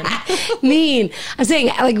That's weird. Mean. I'm saying,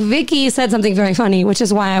 like, Vickie said something very funny, which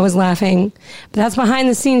is why I was laughing. But that's behind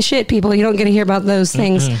the scenes shit, people. You don't get to hear about those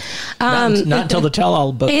things. Not until the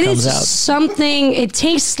tell-all book It comes is out. something. It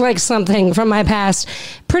tastes like something from my past.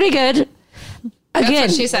 Pretty good. That's Again,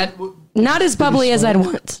 what she said. not as bubbly as I'd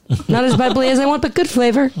want. Not as bubbly as I want, but good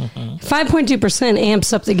flavor. 5.2%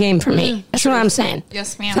 amps up the game for me. That's what I'm saying.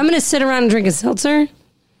 Yes, ma'am. If I'm going to sit around and drink a seltzer,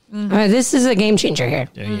 this is a game changer here.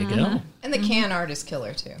 There you go. And the can art is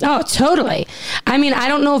killer too. Oh, totally. I mean, I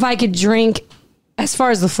don't know if I could drink, as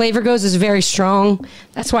far as the flavor goes, is very strong.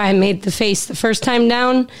 That's why I made the face the first time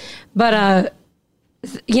down. But,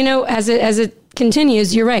 you know, as it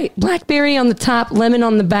continues, you're right. Blackberry on the top, lemon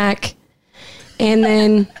on the back. And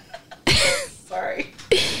then... Sorry.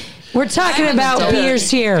 We're talking about beers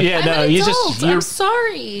here. Yeah, no, you just I'm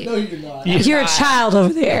sorry. No, you're not. You're a child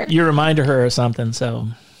over there. you reminded her or something. So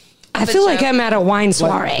I feel like I'm at a wine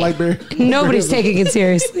soiree. Blackberry. Nobody's taking it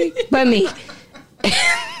seriously but me.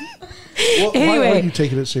 Why Anyway. are you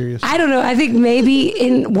taking it serious? I don't know. I think maybe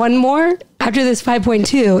in one more after this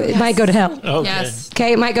 5.2, it might go to hell. okay. Yes.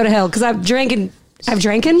 Okay, it might go to hell because I've drinking.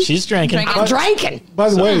 She's drinking. I'm drinking.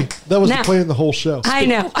 By the way, that was Now- the plan the whole show. I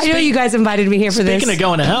know. I know you guys invited me here for this. Speaking of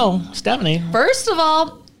going to hell, Stephanie. First of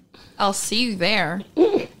all, I'll see you there.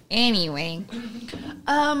 Anyway.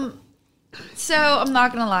 So I'm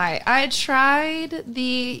not gonna lie. I tried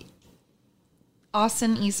the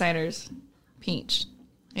Austin Eastsiders peach.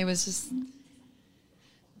 It was just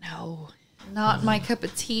not my cup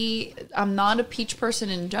of tea. I'm not a peach person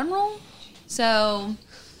in general. So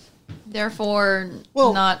therefore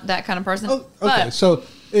not that kind of person. Oh, okay, But so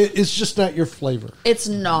it's just not your flavor. it's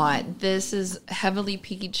not. This is heavily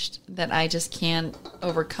peached that I just can't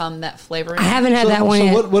overcome that flavor. I haven't had that one So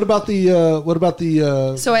yet. what about the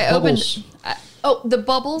So I bubbles? opened. The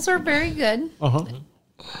bubbles are very good. Uh-huh.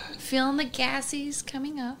 Feeling the gassies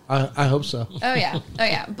coming up. I hope so. Oh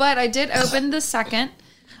yeah. But I did open the second,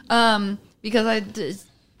 because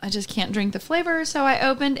I just can't drink the flavor. So I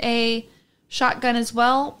opened a shotgun as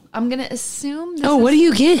well. I'm gonna assume. What do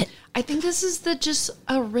you get? I think this is the just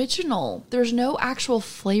original. There's no actual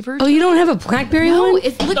flavor. Oh, you don't have a blackberry no, one?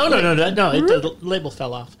 it's No. The label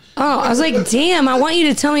fell off. Oh, I was like, damn, I want you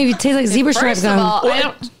to tell me if it tastes like zebra stripe First of gum. all, I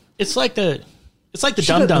don't. It's like the doesn't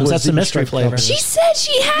Dum know Dums. what That's the zebra mystery stripe flavor. gum is. She said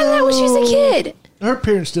she had that when she was a kid. Her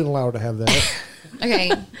parents didn't allow her to have that.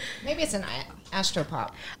 Okay. Maybe it's an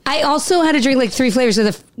Astropop. I also had to drink like 3 flavors.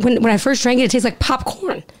 So when I first drank it, it tastes like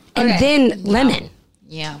popcorn and Okay. then lemon.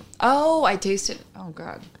 Yeah. Oh, I tasted. Oh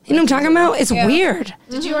God. You know what I'm talking about? It's Yeah. weird.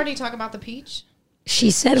 Did you already talk about the peach?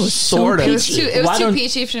 She said it was Sort so of. It was peachy. too. It Why was too don't-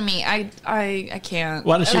 peachy for me. I can't.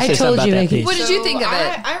 Why don't you I say told something you, about that Vickie. piece? What did you think of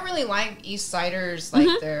it? I really like East Ciders,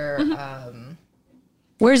 like their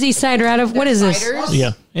Where's East Cider out of? What is this? ciders.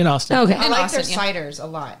 Yeah, in Austin. Okay. I like their Austin, yeah. ciders a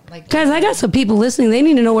lot. Like Guys, I got some people listening. They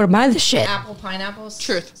need to know where to buy this shit. apple pineapple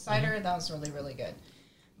cider. That was really, really good.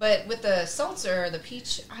 But with the seltzer, the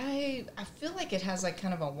peach, I feel like it has like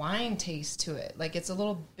kind of a wine taste to it. Like it's a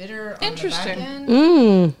little bitter on Interesting. the back end.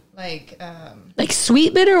 Mm. Like Like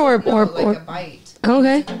sweet bitter or like a bite.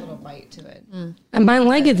 okay. A little bite to it. I might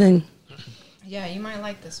like it then. Yeah, you might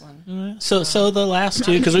like this one. So the last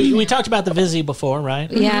two, because we talked about the Vizzy before, right?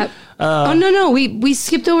 Yeah. Oh no, we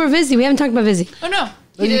skipped over Vizzy. We haven't talked about Vizzy. Oh no,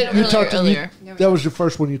 you did it earlier. That was your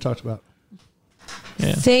first one you talked about.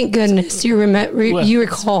 Thank goodness you you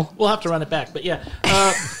recall. We'll have to run it back, but yeah.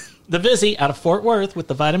 The Vizzy out of Fort Worth with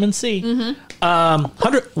the vitamin C,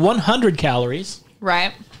 100 calories,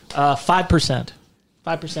 Right. 5%.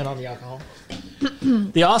 5% on the alcohol.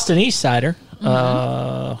 The Austin East Cider,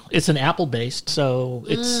 it's an apple based, so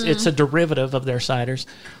it's a derivative of their ciders.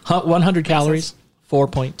 100 calories,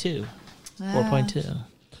 4.2.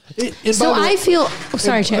 4.2. So I feel.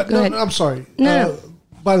 Sorry, Chip. Go ahead. I'm sorry. No.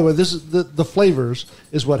 By the way, this is the flavors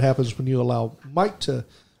is what happens when you allow Mike to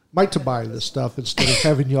buy this stuff instead of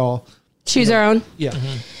having y'all Choose our own. Yeah.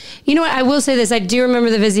 You know what? I will say this. I do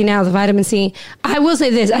remember the Vizzy now, the vitamin C. I will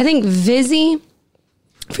say this. I think Vizzy,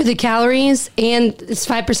 for the calories, and it's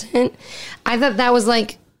 5%, I thought that was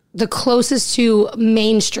like the closest to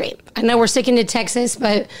mainstream. I know we're sticking to Texas,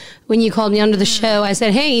 but when you called me onto the show, I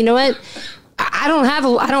said, hey, you know what? I don't have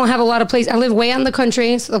a lot of places. I live way out in the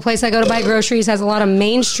country, so the place I go to buy groceries has a lot of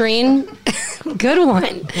mainstream. Good one.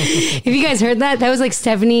 Have you guys heard that? That was like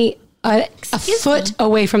Stephanie a foot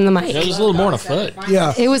away from the mic. It was a little more than a foot.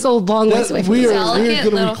 Yeah. It was a long ways away from we the are mic. going to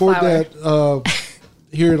little record flower. that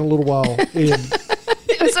here in a little while and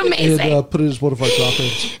It was amazing. put it as one of our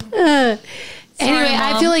drop-ins. Anyway,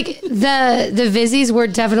 I Mom. feel like the Vizzies were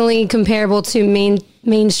definitely comparable to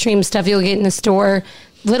mainstream stuff you'll get in the store.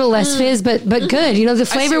 Little less fizz, but good. You know, the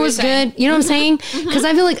flavor what was you're saying. good. You know what I'm saying? Because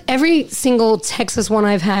I feel like every single Texas one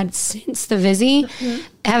I've had since the Vizzy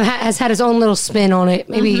has had its own little spin on it.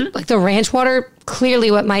 Maybe like the ranch water,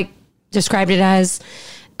 clearly what Mike described it as.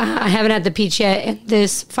 I haven't had the peach yet. And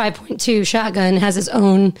this 5.2 shotgun has its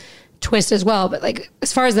own twist as well. But like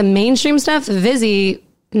as far as the mainstream stuff, the Vizzy,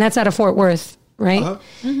 and that's out of Fort Worth, right? I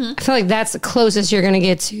feel like that's the closest you're going to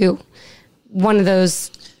get to one of those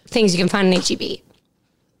things you can find in HEB.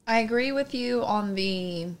 I agree with you on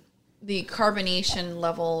the carbonation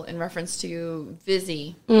level in reference to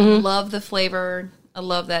Vizzy. Love the flavor. I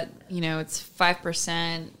love that, it's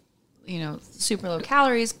 5%, super low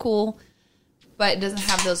calories, cool. But it doesn't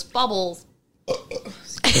have those bubbles.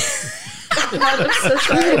 I'm so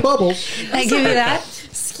sorry. Bubbles. I give you that.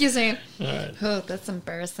 Excuse me. right. Oh, that's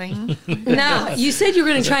embarrassing. No, you said you were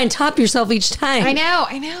going to try and top yourself each time. I know.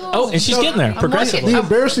 Oh, and she's getting there progressively. The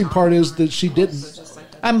embarrassing part is that she didn't.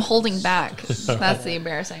 I'm holding back. That's the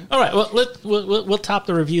embarrassing. All right, well, we'll top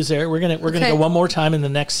the reviews there. We're gonna go one more time in the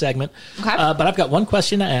next segment. Okay. But I've got one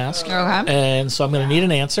question to ask. Okay. And so I'm going to need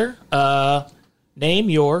an answer. Name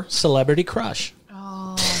your celebrity crush.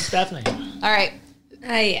 Oh. Stephanie. All right.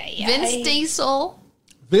 Vince Diesel.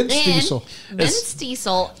 Vince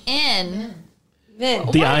Diesel in.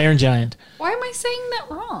 The Iron Giant. Why am I saying that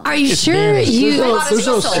wrong? Are you It's sure Vince. There's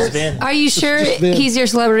no It's Vin. Are you sure Vin. he's your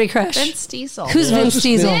celebrity crush? Vince Diesel. Who's Vince just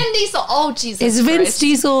Diesel? Vin Diesel. Oh, Jesus. Is Vince Christ.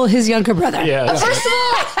 Diesel his younger brother? Yeah. First of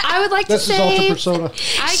all, I would like That's to his alter say persona.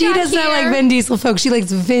 She does not like Vin Diesel, folks. She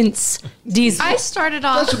likes Vince Diesel. I started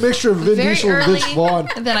off That's a mixture of Vin very Diesel and early Vince Vaughn.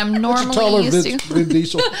 than I'm Taller normally used Vin to.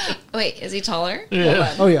 Diesel. Wait, is he taller?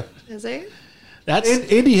 Yeah. Oh yeah, Is he? That's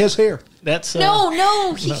and Andy has hair. that's No,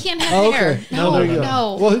 he can't have Oh, hair. okay. No, there you go.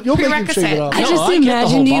 no. Well, you'll make him shave it Prerequisite. off. I No, just I get the imagine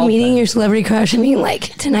whole you bald meeting thing. your celebrity crush and being like,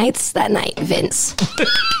 tonight's that night, Vince.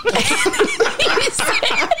 And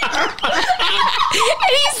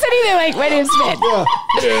he's sitting there like, my name's Vin. Yeah,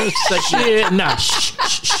 it's like, yeah, nah, shh.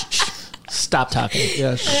 Stop talking.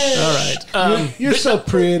 yes. All right. You're so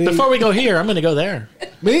pretty. Before we go here, I'm going to go there.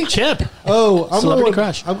 Me? Chip. Oh, I'm Celebrity going.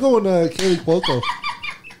 crush. I'm going Kaylee Cuoco.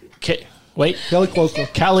 Kelly Cuoco.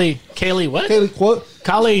 Kaylee what? Kaylee Cuoco.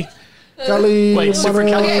 Kali. Wait, so for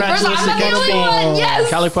Monaco. Kelly Okay, first of all, I'm not the Congratulations only one. Yes.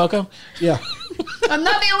 Kelly Cuoco? Yeah. I'm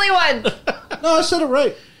not the only one. No, I said it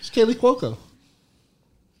right. It's Kaylee Cuoco.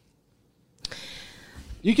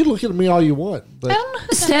 You can look at me all you want, but I don't know. Who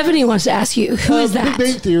that Stephanie wants to ask you, who is that?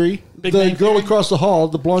 Big Bang Theory. Big the Bang girl Theory? across the hall,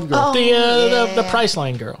 the blonde girl. The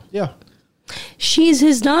Priceline girl. Yeah. She's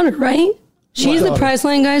his daughter, right? She's the daughter?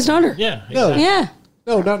 Priceline guy's daughter. Yeah. No. exactly. Yeah.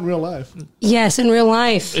 No, not in real life. Yes, in real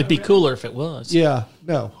life. It'd be cooler if it was. Yeah.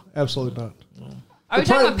 No, absolutely not. Are we The,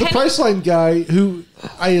 talking about the Penny? Priceline guy, who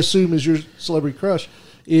I assume is your celebrity crush,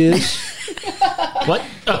 is What?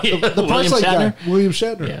 Oh, yeah. the William Priceline Shatner? guy, William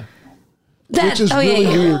Shatner. Yeah. That, Which is oh, yeah, really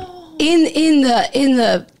yeah. weird. In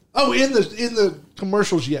the Oh, in the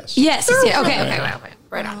commercials, yes. yes. Yeah, okay.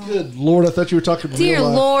 Right on. Good Lord, I thought you were talking Dear real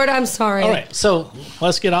life. Lord, I'm sorry. All right, so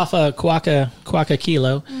let's get off Quacka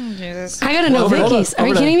Kilo. Jesus. I gotta know Over to- Vicky's. Are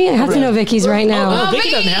you over to- kidding me? I have over to to- know Vicky's right now. Oh, Oh, Vickie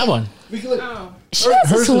Vickie! doesn't have one. We can look- She has a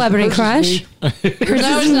hers is- celebrity hers is crush. me. Hers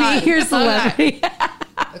No, is it's me. not. Here's It's not. celebrity.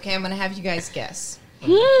 Okay, I'm gonna have you guys guess.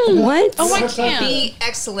 What? Oh, I can't. Be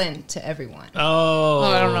excellent to everyone. Oh,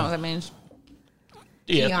 I don't know what that means.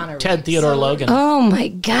 Yeah, Keanu Ted Reeves. Theodore Logan. Oh my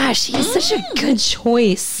gosh, he's such a good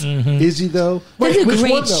choice. Is he though? That's a which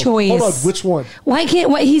great one, though? choice. Hold on, which one? Why can't?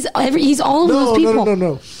 Why he's all of those people?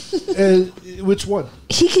 No. Which one?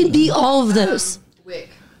 He can be all of those. Wick.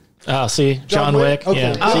 Oh, see, John Wick. Okay,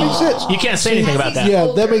 Yeah, that makes sense. you can't say anything about that.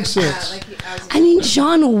 Yeah, that makes sense. I mean,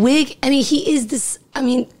 John Wick. I mean, he is this. I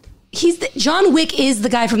mean, John Wick is the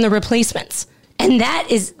guy from The Replacements, and that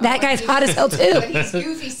guy's hot as hell But too. he's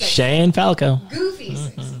goofy sexy. Shane Falco. Goofy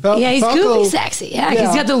sexy. Yeah, he's Falco- goofy sexy. Yeah, Yeah.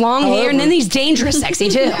 he's got the long hair, and then However- he's dangerous sexy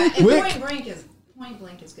too. Yeah, and Wick- Point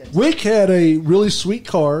Blank is good. Wick had a really sweet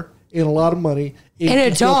car and a lot of money. And a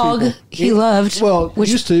could kill dog people. he loved, Well,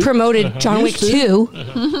 which used to. promoted John Wick Used to.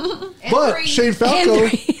 2. But Shane Falco,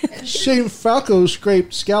 And- Shane Falco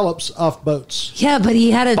scraped scallops off boats. Yeah, but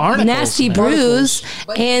he had a Barnacles, nasty man. bruise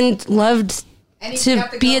and loved And he's to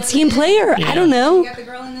got the be a girl team in it. player. Yeah. I don't You know. got the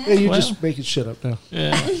girl in Yeah, there? you're just making shit up now.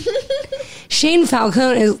 Shane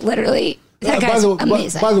Falcone is literally that guy's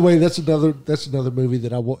amazing. By the way, that's another movie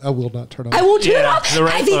that I will not turn on. I won't turn it Yeah, off. the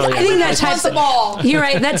right- I think oh, yeah, I think that the types the ball. You're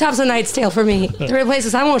right. That tops a Knight's Tale for me. The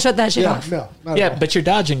replaces. I won't shut that shit yeah, off. no, not Yeah, at all. but you're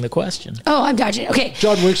dodging the question. Oh, I'm dodging. Okay.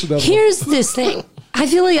 John Wick's another one. Here's this thing. I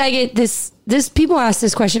feel like I get this people ask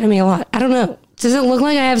this question to me a lot. I don't know. Does it look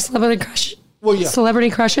like I have a celebrity crush Well, yeah. celebrity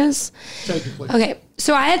crushes. Technically. Okay,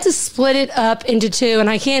 so I had to split it up into two, and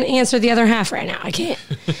I can't answer the other half right now. I can't.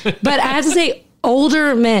 But I have to say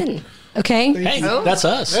older men, okay? Hey, that's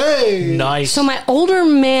us. Hey. Nice. So my older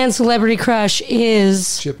man celebrity crush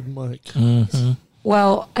is, Chip and Mike.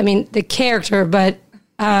 well, I mean, the character, but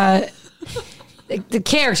the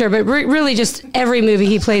character, but really just every movie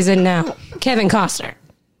he plays in now. Kevin Costner.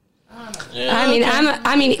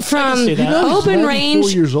 I mean, from see that. Open Range.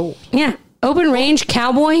 4 years old. Yeah. Open Range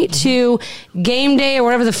Cowboy to Game Day or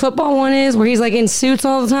whatever the football one is where he's like in suits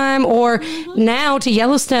all the time, or now to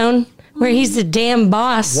Yellowstone where he's the damn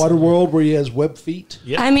boss. Waterworld where he has web feet.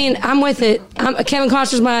 Yep. I mean, I'm with it. Kevin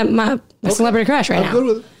Costner's my celebrity crush right I'm now. good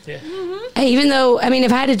with it. Hey, even though, I mean,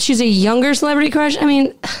 if I had to choose a younger celebrity crush, I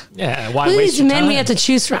mean, Yeah, why look at waste these your men time? we have to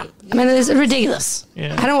choose from. I mean, it's ridiculous.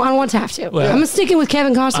 Yeah. I don't want to have to. Well, I'm sticking with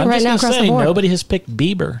Kevin Costner I'm right just now gonna across say, the board. nobody has picked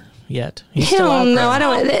Bieber yet. He's still Hell out no, there. I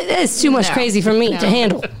don't. That's too much crazy for me to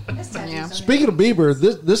handle. Yeah. Speaking of Bieber,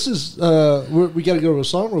 this is we got to go to a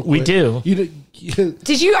song real quick. We do.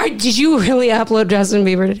 Did you really upload Justin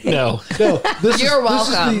Bieber today? No. No, this You're is,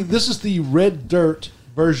 welcome. This is the Red Dirt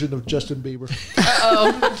version of Justin Bieber.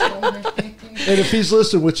 And if he's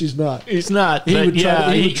listening, which he's not, He's not. He but would try yeah,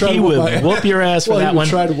 to- he would try to he whoop would my ass. whoop your ass for well, that he would one.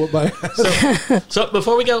 try to whoop my ass. So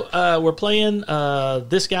before we go, we're playing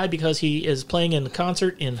this guy because he is playing in the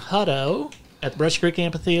concert in Hutto at the Brush Creek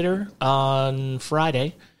Amphitheater on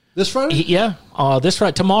Friday. This Friday? This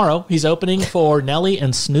Friday. Tomorrow, he's opening for Nelly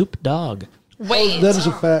and Snoop Dogg. Wait. That is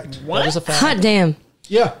a fact. That is a fact. Hot damn.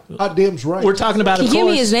 Yeah, hot damn's right. We're talking about, Can of you give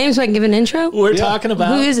me course, his name so I can give an intro? we're Yeah. talking about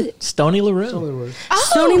Who is it? Stony LaRue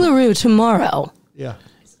Stony LaRue tomorrow Yeah,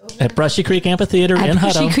 at Brushy Creek Amphitheater in at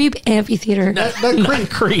Bushy Hutto. Creek Amphitheater. not creep,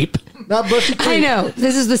 Creep. not Brushy Creek. I know.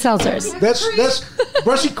 This is the Seltzers. That's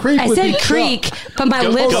Brushy Creep. I would said be creek, Chuck. but my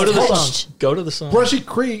lips Go to the touched. song. Go to the song. Brushy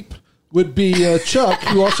Creep would be Chuck,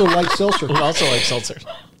 who also likes seltzer. Who also likes seltzers.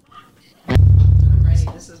 I'm ready.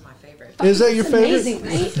 This is my favorite. Is that your favorite? Amazing,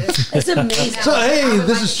 right? It's amazing. So hey,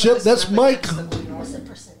 this is Chip. That's Mike.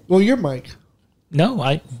 Well, you're Mike. No,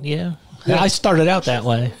 I started out that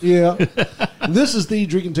way. Yeah. This is the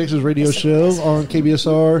Drinking Texas radio show on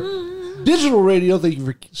KBSR Digital Radio. Thank you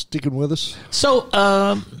for sticking with us.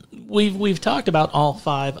 So we've talked about all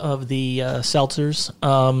 5 of the seltzers.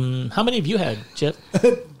 How many have you had, Chip?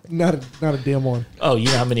 Not a damn one. Oh, you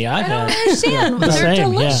know how many I've had. understand. The They're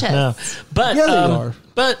same, delicious. yeah. No. But Yeah, they are.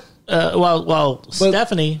 But while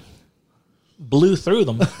Stephanie blew through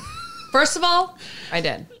them, First of all, I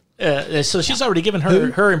did. so she's already given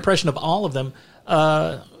her impression of all of them.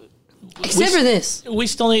 Except for this. We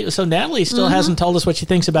still need. So Natalie still hasn't told us what she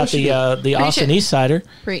thinks about the Austin it. East Cider.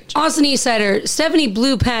 Preach. Austin East Cider. Stephanie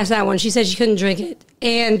blew past that one. She said she couldn't drink it.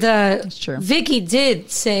 And true. Vickie did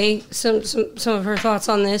say some of her thoughts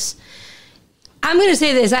on this. I'm going to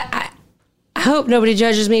say this. I hope nobody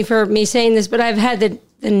judges me for me saying this, but I've had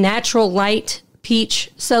the Natural Light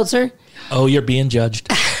Peach Seltzer. Oh, you're being judged.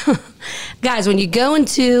 Guys, when you go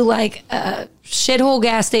into like a shithole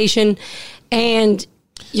gas station and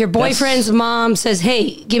your boyfriend's mom says,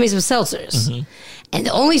 hey, give me some seltzers. Mm-hmm. And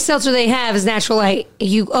the only seltzer they have is Natural Light.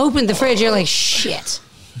 You open the fridge, you're like, shit.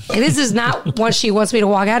 Like, this is not what she wants me to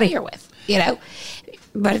walk out of here with, you know?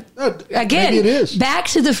 But again, maybe it is. back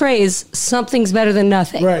to the phrase, something's better than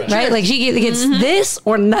nothing. Right. Like she gets this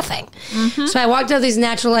or nothing. So I walked out these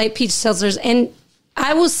Natural Light Peach Seltzers, and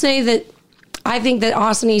I will say that I think that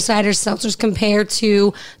Austin East Cider seltzers compare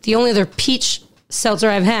to the only other peach seltzer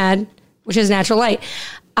I've had, which is Natural Light.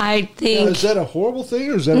 I think Is that a horrible thing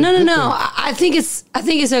or is that a no. good thing? I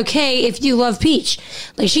think it's okay if you love peach.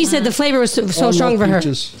 Like she said, the flavor was so I love strong for her.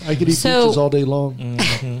 peaches. I could eat So- peaches all day long.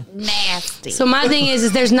 Nasty. So my thing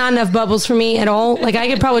is there's not enough bubbles for me at all. Like I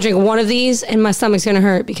could probably drink one of these and my stomach's gonna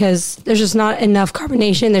hurt because there's just not enough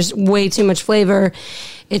carbonation. There's way too much flavor.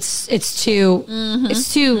 It's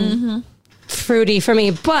too fruity for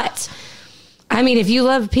me. But I mean, if you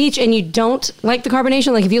love peach and you don't like the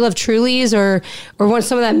carbonation, like if you love Trulies or want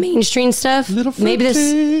some of that mainstream stuff, maybe this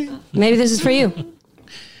is for you.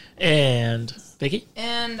 And Vickie?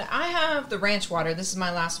 And I have the ranch water. This is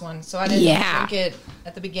my last one. So I didn't Yeah. drink it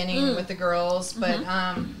at the beginning with the girls. But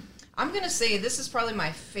I'm going to say this is probably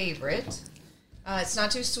my favorite. It's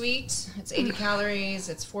not too sweet. It's 80 calories.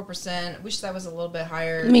 It's 4%. Wish that was a little bit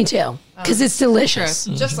higher. Me too, because it's delicious.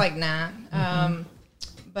 Just like Nat.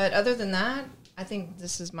 But other than that, I think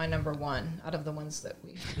this is my number one out of the ones that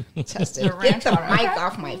we tested. Get the mic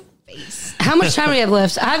off my face. How much time do we have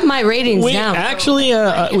left? I have my ratings We down. actually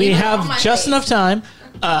we have just enough time.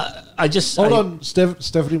 Hold on,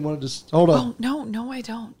 Stephanie wanted to. Hold on. No, I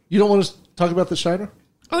don't. You don't want to talk about the Shiner?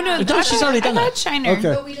 Oh no, No, she's already done I that. thought Shiner.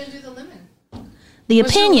 Okay. But we didn't do the lemon. The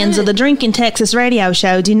opinions of the Drinking Texas radio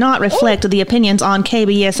show do not reflect the opinions on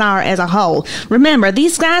KBSR as a whole. Remember,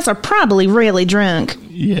 these guys are probably really drunk.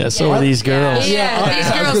 Yeah, so are these girls. Yeah, these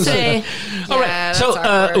girls today. All right,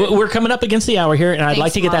 so we're coming up against the hour here, and I'd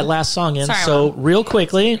like to get that last song in. Sorry, so real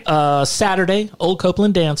quickly, Saturday, Old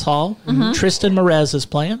Copeland Dance Hall. Tristan Merez is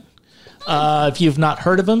playing. If you've not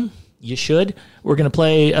heard of him, you should. We're going to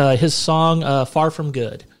play his song, Far From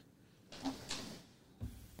Good.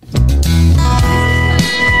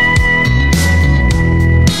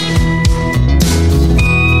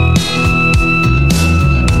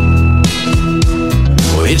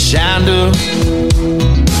 It shined up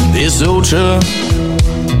this old truck,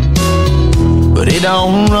 but it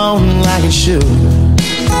don't run like it should.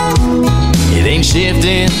 It ain't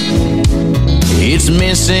shifting, it's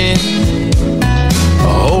missing a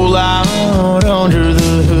whole lot under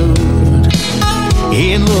the hood.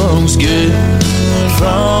 It looks good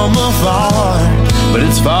from afar, but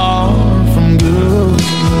it's far from good.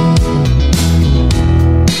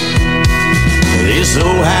 This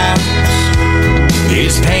old house,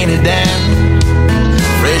 it's painted down,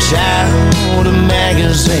 fresh out a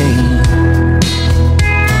magazine.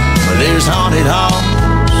 There's haunted halls,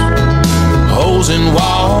 holes in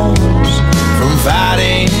walls from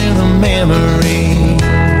fighting the memory.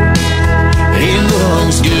 It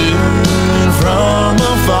looks good from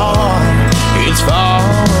afar, it's far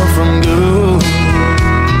from good.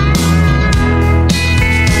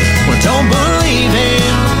 Well, don't believe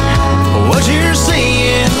in what you're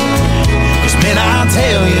seeing, 'cause man, I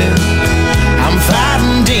tell you, I'm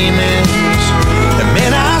fighting demons. And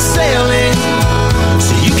man, I sell it,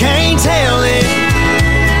 so you can't tell it.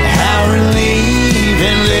 How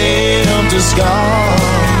relieving left a scar.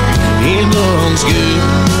 It looks good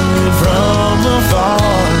from afar,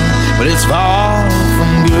 but it's far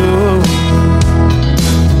from good.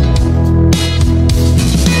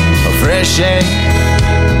 A fresh shake,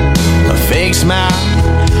 a fake smile,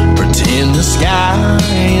 pretend the sky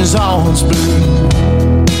is always blue.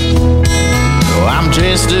 Oh, I'm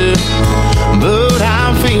dressed up, but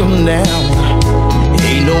I'm feeling down.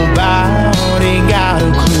 Ain't nobody got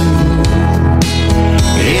a clue.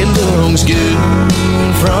 It looks good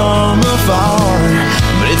from afar,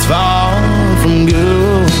 but it's far from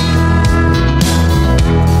good.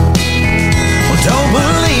 Well, don't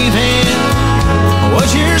believe in what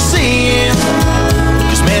you're seeing,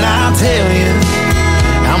 'cause man, I tell you,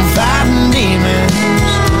 I'm fighting demons,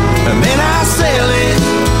 and man, I sell it,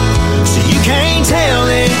 so you can't tell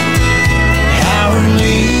it. How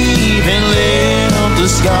relieving left the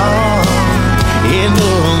scar. It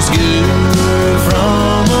looks good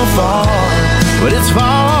from afar, but it's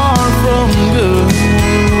far from good.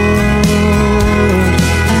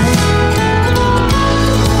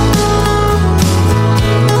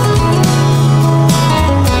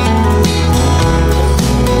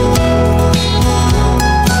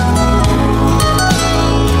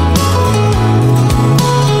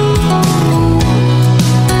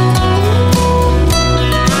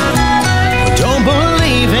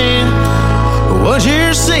 What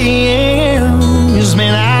you're seeing is,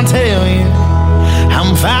 man, I tell you,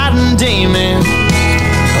 I'm fighting demons.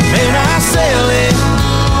 But man, I sell it,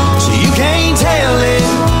 so you can't tell it.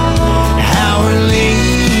 How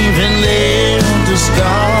relieving left the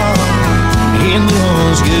scar. It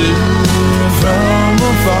looks good from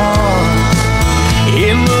afar.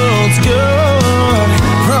 It looks good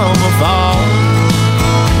from afar.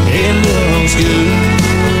 It looks good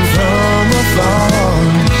from afar,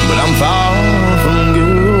 but I'm far from good.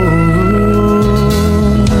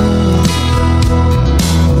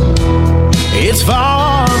 It's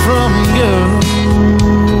far from good.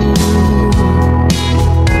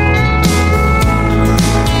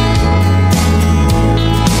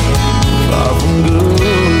 Far from good.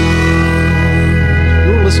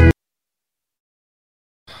 You're listening.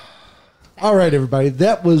 All right, everybody.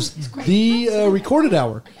 That was the recorded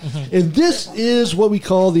hour. And this is what we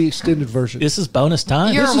call the extended version. This is bonus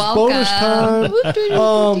time. You're This is welcome. bonus time.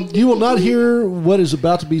 You will not hear what is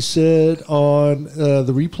about to be said on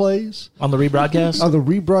the replays, On the rebroadcast? on the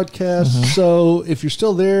rebroadcast. So if you're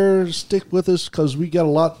still there, stick with us because we got a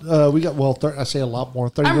lot. I say a lot more.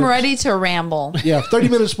 30 I'm minutes. ready to ramble. Yeah, 30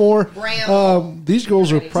 minminutes more. Ramble. These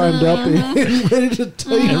girls are primed up and ready to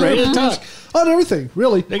tell you ready to their views talk. on everything,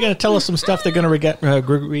 really. They're going to tell us some stuff they're going to regret. Oh, I'm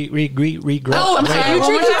sorry. Are you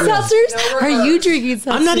drinking seltzers? Are you drinking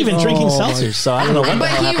seltzers? I'm not even drinking Oh, my seltzers, so I don't know what the But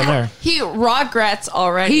hell happened there. he regrets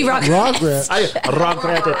already. He rock. Regret. I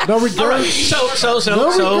regret it. No All right, regrets. so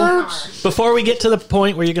regrets. before we get to the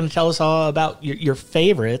point where you're going to tell us all about your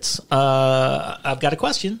favorites, I've got a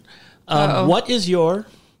question. What is your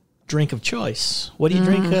drink of choice? What do you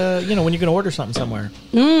drink, when you're going to order something somewhere?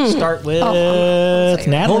 Mm. Start with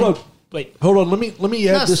Natalie. Hold on. Wait. Hold on. Let me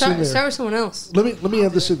add this in there. Start with someone else. Let me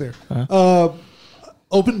add this in there.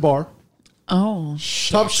 Open bar. Oh,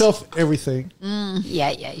 Top shelf everything.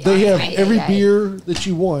 Yeah. They have every beer that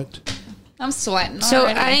you want. I'm sweating. So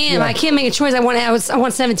already. I am. Yeah. I can't make a choice. I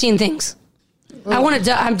want 17 things.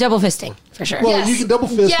 I'm double fisting for sure. Well, Yes. you can double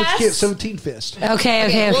fist, but you Yes. can't 17 fist.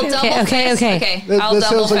 Okay. We'll double fist. Okay. I'll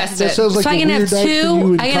double fist that it. sounds like So I a can weird have night for two.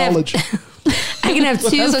 you in I can college. I can have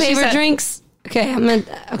two That's what she favorite said. drinks. Okay, okay.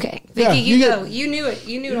 Vickie, Yeah, you you go. get- You knew it.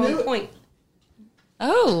 You knew it knew on the it. point.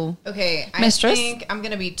 Oh, Okay, I Mistress? think I'm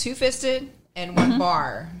gonna be two-fisted and one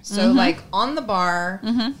bar. So like on the bar,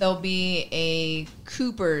 there'll be a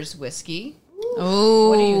Cooper's whiskey. oh.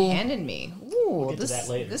 What are you handing me? Ooh, get to that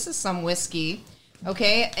later. this is some whiskey.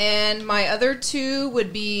 Okay, and my other two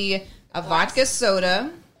would be a vodka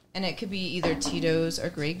soda, and it could be either Tito's or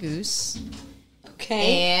Grey Goose.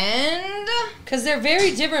 Okay. And Because they're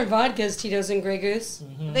very different vodkas, Tito's and Grey Goose.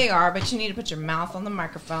 they are, but you need to put your mouth on the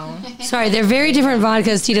microphone. Sorry, they're very different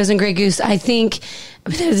vodkas, Tito's and Grey Goose. I think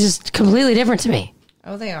they're just completely different to me.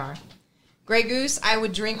 Oh, they are. Grey Goose, I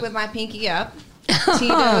would drink with my pinky up.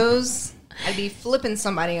 Tito's, I'd be flipping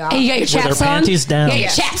somebody off. Hey, you got your With their chaps on? panties down. You got your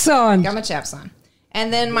Yes. chaps on. Got my chaps on.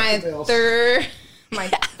 And then my third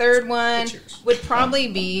one would probably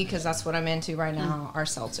be, because that's what I'm into right now, are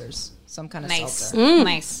seltzers. Some kind of Nice. seltzer.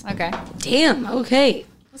 Nice. Okay. Damn, okay.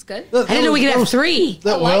 That's good. I didn't know we could have three.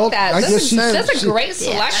 I like that. I guess That's a she- great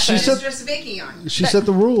selection. She said Mistress Vickie on. she set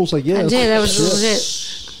the rules. I guess. I did. That was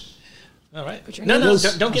legit. All right. No,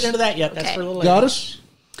 don't get into that yet. That's for a little later. Got us.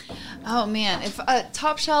 Oh man, if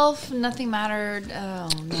top shelf, nothing mattered. Oh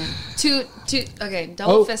man, two. Okay,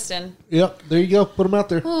 double Oh. fisting. Yep. There you go. Put them out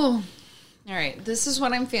there. All right, this is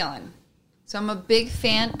what I'm feeling. So I'm a big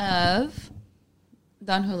fan of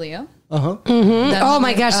Don Julio. Uh huh. Oh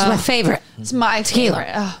my gosh, it's my favorite. It's my Tequila.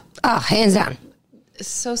 favorite. Oh, Oh, hands down. it's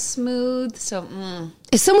so smooth. So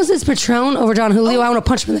If someone says Patron over Don Julio, I want to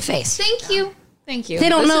punch them in the face. thank you. They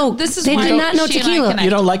don't know. This is They why did not know she and I tequila. connect. You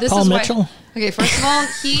don't like This Paul is why- Mitchell? Okay, first of all,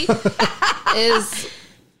 he is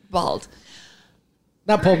bald.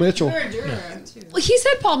 Not Paul Mitchell. Well, he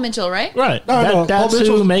said Paul Mitchell, right? Right. No, That's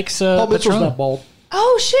who makes Paul Mitchell's Patron. not bald.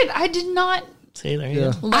 Oh shit! I did not. See, there you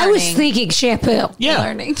Yeah. go. I was Learning. thinking shampoo. Yeah.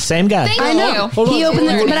 Learning. Same guy. Thank I know. you. Hold He on. opened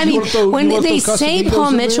the, You but I wanna mean, throw- when you wanna they throw say Casamigos Paul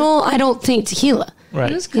in there? Mitchell, I don't think tequila.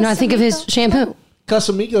 Right. You know, I think of his shampoo.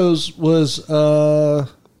 Casamigos was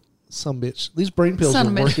some bitch. These brain pills Son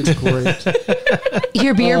are of a working great.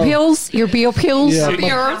 Your beer pills. Your beer pills. Yeah.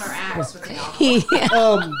 Yeah.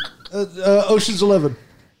 Ocean's 11.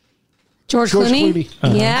 George George Clooney.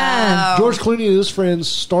 Clooney. Yeah. George Clooney and his friends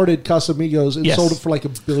started Casamigos and Yes. sold it for like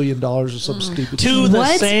 $1 billion or some stupid To shit. the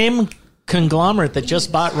What? same conglomerate that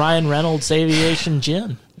just bought Ryan Reynolds Aviation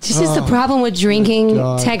Gin. This is the problem with drinking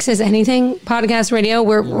God. Texas anything podcast radio.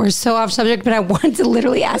 We're so off subject, but I wanted to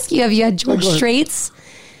literally ask you: have you had George go ahead. Strait's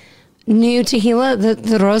new tequila,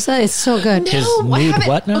 the Rosa? It's so good. His I nude haven't-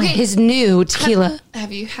 what now? okay. His new tequila.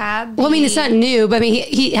 Have you had? Well, I mean, it's not new, but I mean,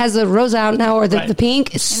 he has the Rosa out now, or the, Right. the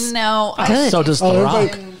pink. It's No, good. So does The Oh,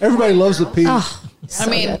 Rock. everybody loves the pink. Oh, I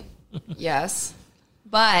mean, yes,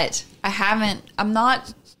 but I haven't. I'm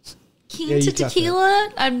not keen Yeah, you to got that. tequila.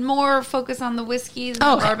 I'm more focused on the whiskeys and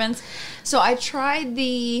Oh, the okay. bourbons. So I tried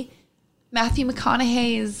the Matthew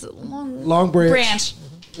McConaughey's Long branch.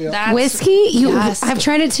 Yeah. That's, whiskey. Yes. I've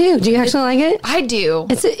tried it too. Do you actually like it? I do.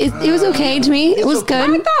 It was okay to me. It was okay. I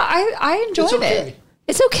good. thought I enjoyed It's okay. it.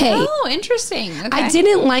 It's okay. Oh, interesting. Okay. I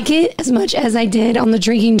didn't like it as much as I did on the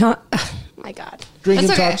drinking. Oh my god. Drinking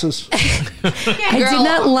That's okay. toxins. I did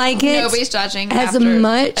not like it Nobody's judging as after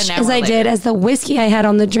much an as hour I did later. as the whiskey I had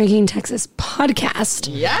on the Drinking Texas podcast.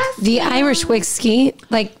 Yes. The Irish whiskey,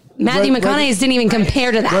 like Matthew Red- McConaughey's didn't even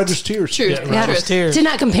compare to that. Roger's tears. True. Yeah, Roger's Tears. Did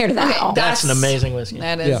not compare to that Okay, at all. That's an amazing whiskey.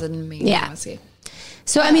 That is Yeah. an amazing Yeah. whiskey.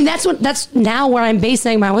 So I mean, that's now where I'm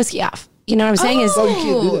basing my whiskey off. You know what I'm saying? Is Oh, you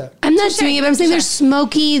can't do that. I'm not doing it, but I'm saying there's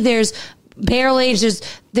smoky, there's barrel aged,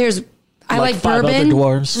 there's I like Five bourbon. Other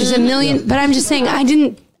Dwarves. There's a million, but I'm just saying I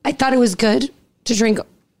thought it was good to drink.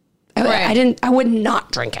 Right. I would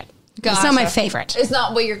not drink it. It's not my Gotcha. favorite. It's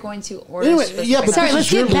not what you're going to order. Anyway, specifically. yeah, but Sorry, this let's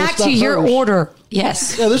is your get back list, to not your hers. order.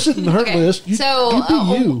 Yes. Yeah, this isn't her Okay. list. You, So you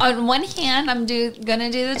be you. on one hand, I'm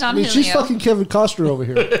gonna do the I Don mean, Julio. she's fucking Kevin Costner over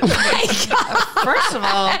here. First of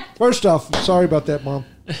all, First off, sorry about that, Mom.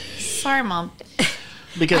 sorry, Mom.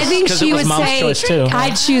 Because I think it she was would mom's say choice too.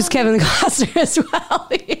 I'd choose Kevin Costner as well.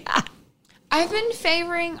 Yeah. I've been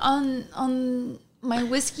favoring on my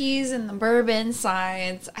whiskeys and the bourbon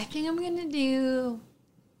sides. I think I'm gonna do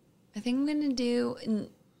an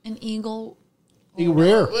Eagle Eagle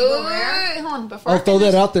Rare. Wait, hold on. Before I'll throw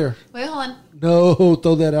that out there. Wait, hold on. No,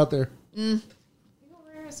 throw that out there. Eagle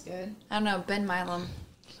Rare is good. I don't know. Ben Milam.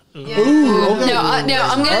 Yeah. Ooh, okay.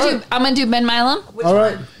 No, I'm gonna do Ben Milam. All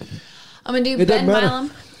right. I'm gonna do It Ben doesn't matter.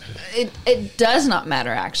 Milam. It does not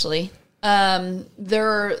matter actually.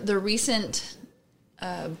 The recent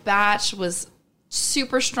batch was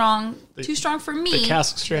super strong. Too strong for me. The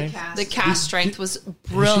cask strength. The cast strength was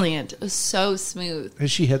brilliant. It was so smooth.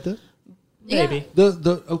 Has she had that? Maybe.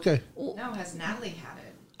 The okay. No, has Natalie had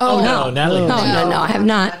it? Oh, no, Natalie. No, I have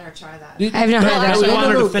not. Let her try that. I have not had that. I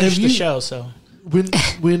want her to finish Have the you- show, so. When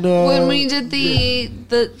When we did the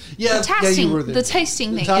Yeah, tasting, you were there. the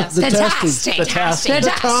tasting thing. ta- Yes. the The tasting. The tasting.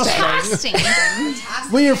 tasting.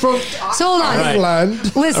 we are from So hold on.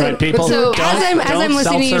 England. Listen, All right, people. So, as I'm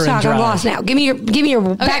listening to you seltzer talk, and I'm drive. lost now. Give me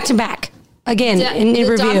your back to back again in the Don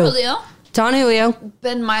review. Julio, Don Julio.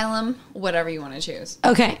 Ben Milam, whatever you want to choose,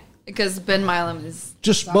 Okay. because Ben Milam is.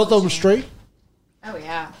 Just both of them straight. Oh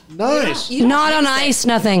yeah. Nice. You don't Not on mix it. ice,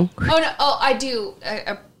 nothing. Oh no! Oh, I do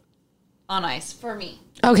on ice for me.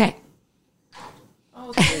 Okay.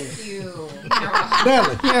 Oh, thank you.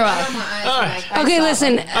 Natalie. You're welcome. Okay,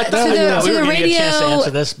 listen. I thought To we the were gonna get a chance to radio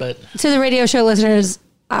answer this, but to the radio show listeners,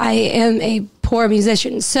 I am a poor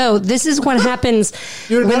musician. So this is what happens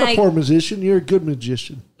You're when not I a poor musician. You're a good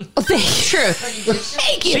magician. Thank you.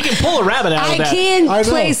 Thank you. she can pull a rabbit out I of that can I know.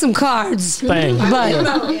 play some cards. thing. But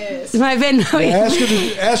my Venmo. Ask her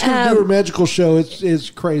to do her magical show. It's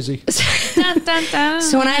crazy. Dun, dun, dun.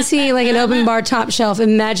 So when I see like an open bar top shelf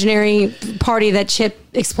imaginary party that Chip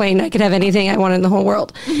explained I could have anything I wanted in the whole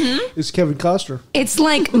world. It's Kevin Costner. It's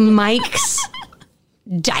like Mike's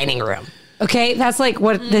dining room. Okay, that's like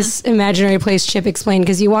what this imaginary place Chip explained.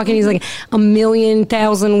 Because you walk in, he's like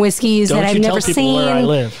 1,000,000 whiskeys Don't that I've you never tell people seen. where I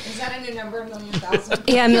live. Is that a new number? 1,000,000?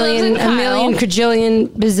 Yeah, a million, quadrillion,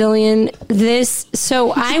 bazillion. This.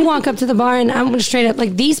 So I walk up to the bar and I'm straight up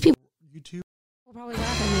like these people. Will probably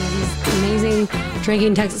laugh at me. These amazing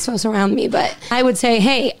drinking Texas folks around me, but I would say,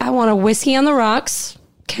 hey, I want a whiskey on the rocks.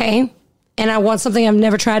 Okay. And I want something I've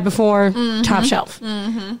never tried before, top shelf.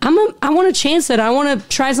 I want to chance it. I want to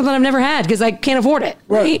try something I've never had because I can't afford it,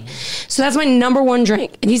 right? So that's my number one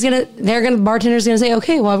drink. And the bartender's gonna say,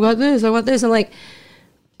 okay, well, I've got this, I want this. I'm like,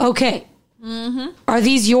 okay, are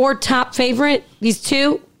these your top favorite? These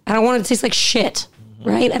two? I don't want it to taste like shit,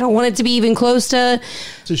 right? I don't want it to be even close to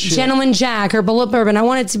shit. Gentleman Jack or Bullet Bourbon. I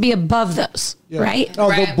want it to be above those, right? Oh,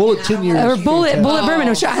 the Bullet 10 years. Or Bullet Bourbon.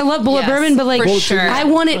 I'm sure I love Bullet Yes, Bourbon, but like for sure. I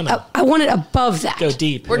want it above that. Go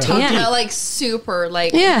deep. We're talking Yeah. about like super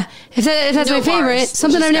like Yeah, if that's No my favorite, bars.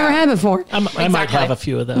 something Just I've never go. had before. I might Exactly. have a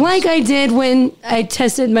few of those. Like I did when I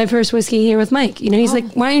tested my first whiskey here with Mike. You know, he's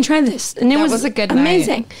like, "Why don't you try this?" And it That was was a good night.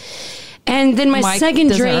 amazing. And then my Mike second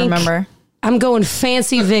doesn't drink, remember. I'm going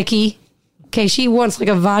fancy Vickie. Okay, she wants like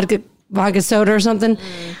a vodka soda or something.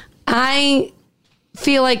 I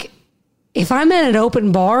feel like if I'm at an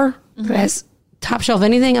open bar that has top shelf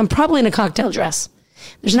anything, I'm probably in a cocktail dress.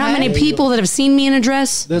 There's not many people that have seen me in a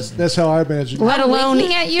dress, That's how I imagine. let alone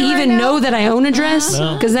looking at you right even now. know that I own a dress,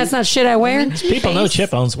 No. because that's not shit I wear. People know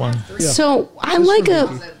Chip owns one. So I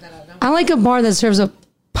like a bar that serves a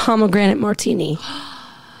pomegranate martini.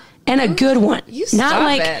 And a good one. You Not stop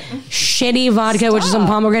like it. shitty vodka, which is some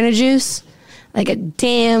pomegranate juice. Like a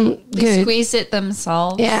damn they good. squeeze it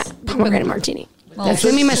themselves. Yeah, pomegranate martini. Well, That's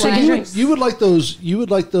gonna be my second drink. You would like those.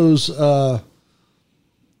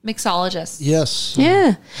 Mixologists. Yes.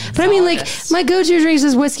 Yeah. But I mean, like, my go-to drinks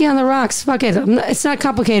is whiskey on the rocks. Fuck it. It's not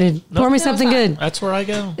complicated. Pour me something good. That's where I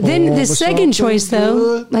go. Then Pour the me second choice, something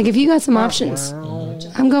though, good. like if you got some options,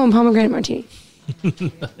 I'm going pomegranate martini.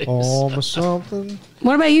 Almost something.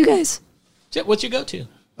 What about you guys? Chip, what you go to?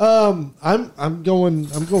 I'm going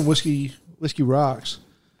whiskey rocks.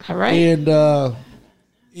 All right. And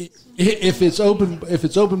if it's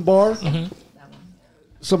open bar,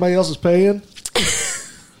 somebody else is paying.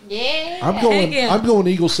 Yeah. I'm going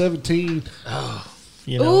Eagle 17.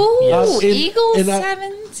 You know, Ooh, yes. Eagle and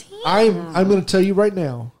 17. I'm going to tell you right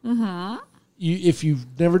now. If you've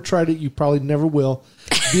never tried it, you probably never will.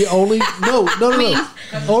 The only no.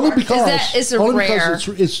 Only because it's a only rare.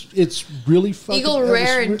 because it's really fucking. Eagle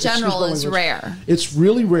Rare in excuse general my is language. rare. It's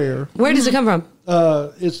really rare. Where does it come from?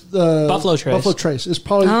 It's the Buffalo Trace. Buffalo Trace. It's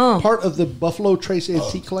probably Oh. part of the Buffalo Trace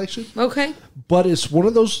antique collection. Okay. But it's one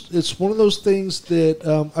of those. It's one of those things that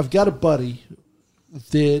I've got a buddy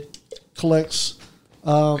that collects.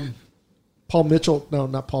 Paul Mitchell. No,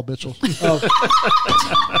 not Paul Mitchell.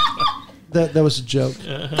 That was a joke.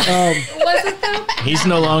 He's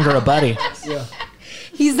no longer a buddy. Yeah.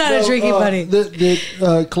 He's not a drinking buddy.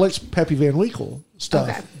 That collects Pappy Van Winkle.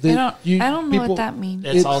 stuff. Okay. I don't know what that means.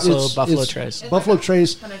 It's also Buffalo Trace. Buffalo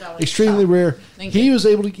Trace, extremely rare. He's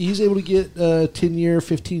able to get 10-year,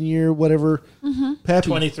 15-year, whatever.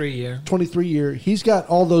 Pappy, 23-year. He's got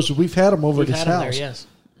all those. We've had them over at his house. There,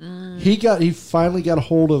 yes. He finally got a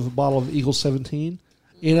hold of a bottle of Eagle 17,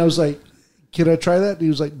 and I was like, "Can I try that?" And he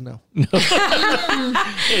was like, "No."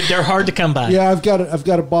 They're hard to come by. Yeah, I've got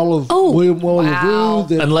a bottle of William Weller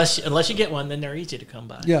LaRue. Unless you get one, then they're easy to come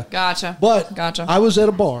by. Yeah, Gotcha. But I was at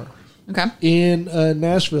a bar, in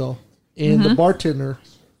Nashville, and the bartender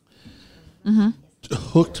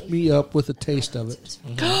hooked me up with a taste of it.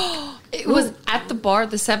 It was at the bar,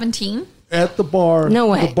 the 17. At the bar, no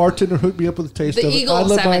way. The bartender hooked me up with a taste of it. The Eagle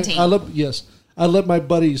 17. I let my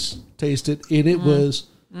buddies taste it, and it was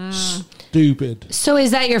stupid. So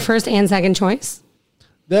is that your first and second choice?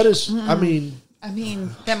 That is, I mean,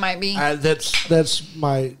 that might be. That's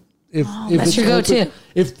my. If that's your go-to.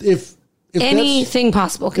 If anything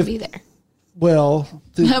possible could be there. Well,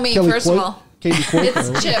 first of all,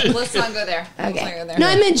 it's chip. Let's not go there. Okay. No,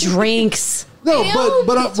 I meant drinks. No,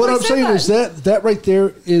 but what I'm saying is that right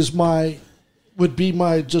there would be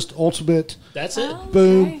my just ultimate. That's it.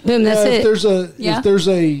 Boom. Boom. That's it. If there's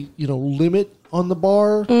a limit on the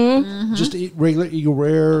bar, just eat regular Eagle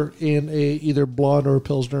Rare and either blonde or a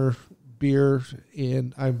Pilsner beer,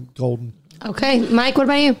 and I'm golden. Okay, Mike, what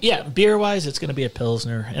about you? Yeah, beer wise, it's going to be a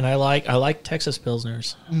Pilsner, and I like Texas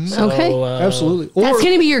Pilsners. So, okay, absolutely. That's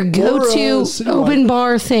going to be your go-to open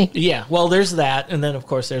bar thing. Yeah, well, there's that, and then of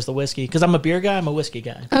course there's the whiskey because I'm a beer guy. I'm a whiskey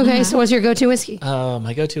guy. Okay, so what's your go-to whiskey?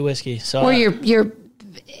 My go-to whiskey. So or your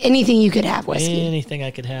anything you could have whiskey. Anything I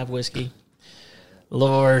could have whiskey.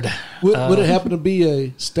 Lord, would it happen to be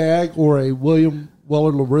a Stag or a William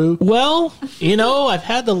Weller LaRue? Well, I've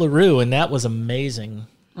had the LaRue, and that was amazing.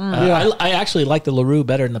 I actually like the LaRue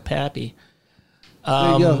better than the Pappy.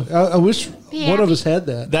 There you go. I wish one of us had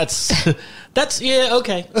that. That's yeah,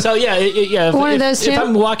 okay. So yeah. If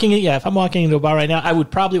I'm walking into a bar right now, I would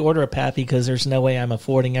probably order a Pappy because there's no way I'm ever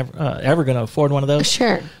going to afford one of those.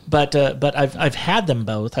 Sure. But I've had them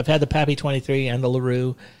both. I've had the Pappy 23 and the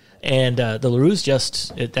LaRue, and the LaRue's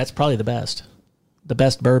that's probably the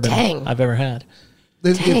best bourbon I've ever had.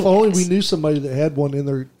 If only we knew somebody that had one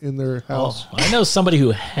in their house. Oh, I know somebody who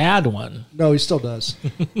had one. No, he still does.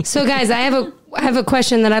 So, guys, I have a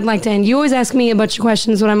question that I'd like to end. You always ask me a bunch of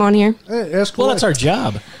questions when I'm on here. Hey, ask well, that's our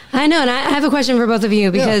job. I know, and I have a question for both of you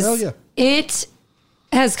because it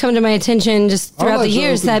has come to my attention just throughout the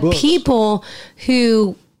years that people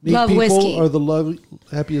who love whiskey are the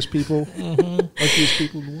happiest people, luckiest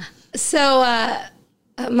people in the world. So,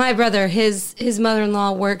 my brother, his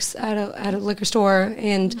mother-in-law works at a liquor store,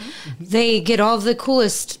 and they get all the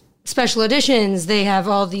coolest special editions. They have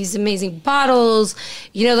all these amazing bottles.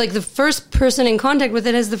 Like the first person in contact with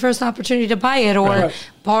it has the first opportunity to buy it or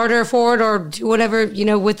barter for it or do whatever,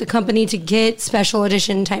 with the company to get special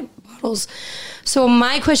edition type bottles. So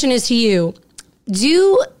my question is to you,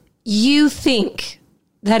 do you think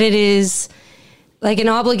that it is like an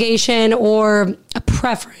obligation or a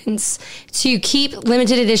preference to keep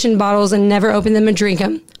limited edition bottles and never open them and drink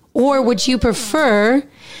them? Or would you prefer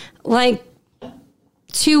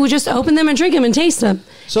to just open them and drink them and taste them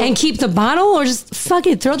and keep the bottle, or just fuck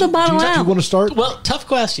it, throw the bottle out? You want to start? Well, tough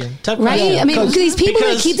question. Right? I mean, these people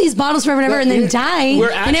that keep these bottles forever and ever and then die,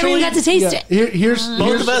 they never even got to taste it. Here's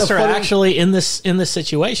both of us are actually in this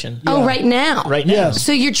situation. Oh, right now. Right now. Yes.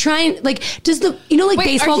 So you're trying, does the,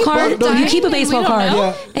 baseball card? You keep a baseball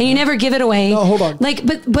card and you never give it away. No, hold on.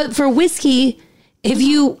 But for whiskey, if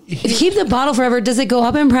you keep the bottle forever, does it go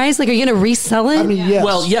up in price? Are you going to resell it? I mean, yes.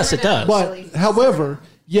 Well, yes, it does. But however,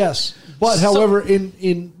 yes. But however,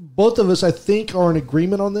 in both of us, I think, are in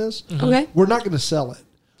agreement on this. Okay. We're not going to sell it.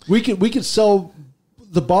 We could sell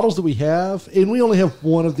the bottles that we have, and we only have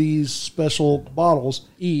one of these special bottles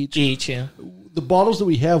each. Yeah. The bottles that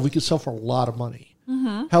we have, we could sell for a lot of money.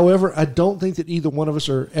 However, I don't think that either one of us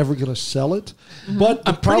are ever going to sell it. But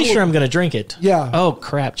I'm pretty sure I'm going to drink it. Yeah. Oh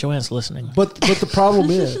crap, Joanne's listening. But the problem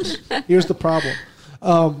is, here's the problem,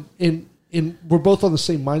 and we're both on the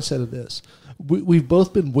same mindset of this. We've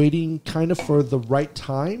both been waiting kind of for the right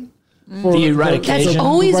time. For the right occasion. That's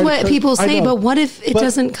always what people say. But what if it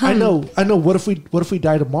doesn't come? I know. What if we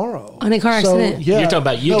die tomorrow on a car accident? Yeah. You're talking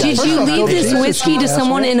about you. Did you leave this whiskey to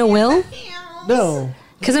someone in a will? No.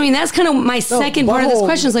 Because that's kind of my second part of this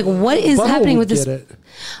question is what is happening with this?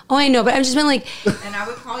 Oh, I know, but I'm just been and I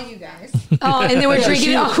would call you guys. Oh, and then we're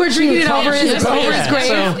drinking it. We're drinking it over his grave.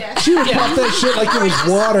 She would pop that shit like it was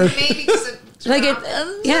water.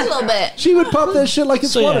 A little bit. She would pop that shit like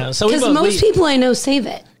it's water. Because most people I know save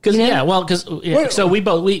it. So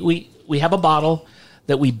we have a bottle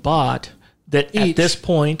that we bought that at this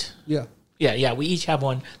point, Yeah. we each have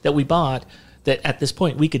one that we bought that at this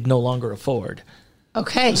point we could no longer afford.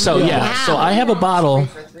 Okay. So so I have a bottle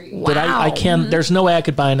that I can. There's no way I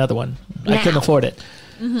could buy another one. I couldn't afford it.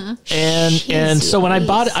 And so when I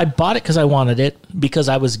bought it because I wanted it because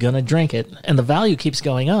I was gonna drink it, and the value keeps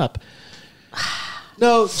going up.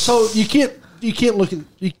 No, so you can't look at.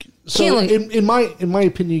 In my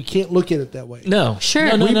opinion, you can't look at it that way. No,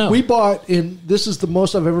 sure. No. We bought, and this is the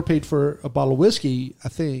most I've ever paid for a bottle of whiskey. I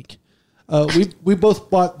think we both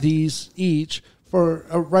bought these each for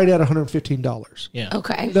right at $115. Yeah.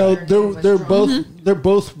 Okay. No, they're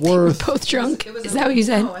both worth. Both drunk. Is that what you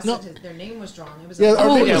said? No, I said their name was drawn. It was Yeah,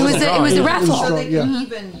 it was a raffle. so they Yeah. could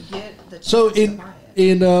even get the chance So to buy it.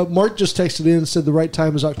 Mark just texted in and said the right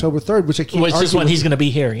time is October 3rd, which I can't. Which argue is when with. he's going to be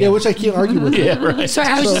here. Yeah, which I can't argue with. Yeah, right. Sorry,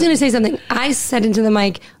 I was just going to say something. I said into the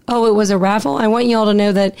mic, "Oh, it was a raffle." I want you all to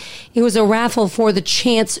know that it was a raffle for the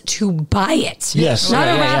chance to buy it. Yes. not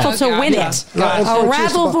Yeah, a yeah, raffle yeah. to win Yeah. it. Yeah, it's for A a chance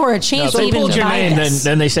raffle to for a No, chance to they even pulled your buy name, this.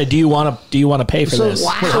 then they said, "Do you want to pay for this?"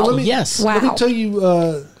 Wow. So let me, Yes. Let me Wow. tell you,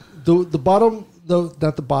 the bottom,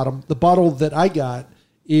 the bottle that I got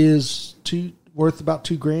is worth about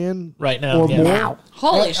 $2,000 Right now, or yeah. more. Wow.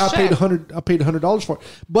 Holy I shit. paid $100 for it,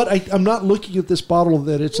 but I'm not looking at this bottle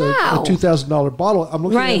that it's a Wow. $2,000 bottle. I'm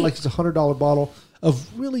looking at Right. it like it's a $100 bottle of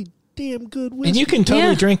really damn good whiskey. And you can totally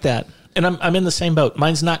Yeah. drink that. And I'm in the same boat.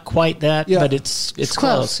 Mine's not quite that, Yeah. but it's close.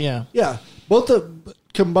 close. Yeah. yeah, both the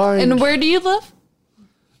combined. And where do you live?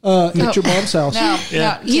 at your mom's house. No,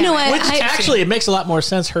 Yeah. no, You know what? Which actually, it makes a lot more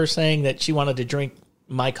sense. Her saying that she wanted to drink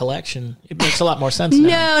my collection. It makes a lot more sense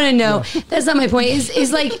now. No. That's not my point.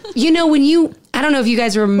 Is like, when you, I don't know if you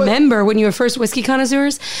guys remember when you were first whiskey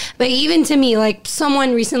connoisseurs, but even to me, like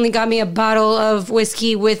someone recently got me a bottle of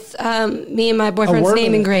whiskey with me and my boyfriend's word name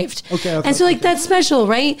in it. engraved. Okay, and so like that's special,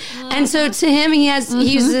 right? And so to him, he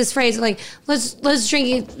uses this phrase like, let's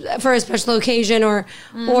drink it for a special occasion or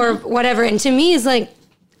whatever. And to me, is like,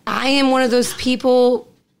 I am one of those people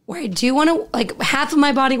where I do want to, like, half of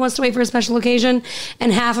my body wants to wait for a special occasion,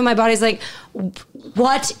 and half of my body's like,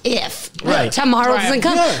 what if tomorrow doesn't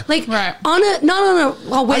come? Yeah. Like, Right. not on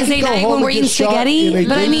a Wednesday night when we're eating spaghetti,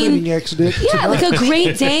 but I mean, like a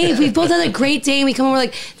great day. If we've both had a great day and we come over,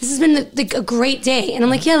 like, this has been a great day. And I'm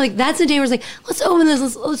like, yeah, like, that's a day where it's like, let's open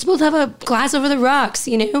this. Let's both have a glass over the rocks,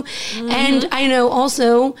 And I know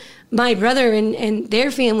also my brother and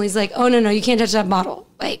their family's like, oh, no, you can't touch that bottle.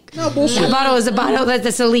 Like, No, bullshit. that bottle is a bottle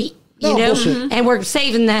that's elite, No, bullshit. and we're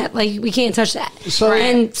saving that. Like, we can't touch that. So-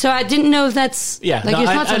 and so I didn't know if that's Yeah, like no, your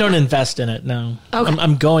thoughts I on don't that. invest in it. No, Okay.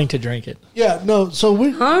 I'm going to drink it. Yeah, no. So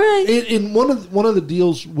we All right. In one of the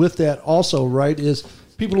deals with that also, right, is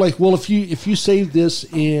people are like, well, if you save this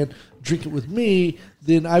and drink it with me,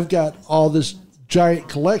 then I've got all this giant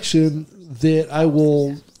collection that I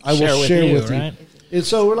will share with you. Right? And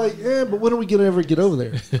so we're like, but when are we gonna ever get over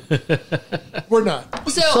there? We're not.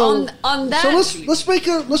 So on that, So let's make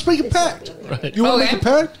a pact. Right. You want to Okay. make a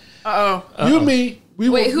pact? oh, You and me. We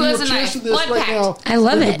Wait, will, who we has will a cheers knife? to this Blood right pact. now. I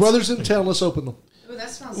love With it. The brothers in town. Let's open them. Ooh, that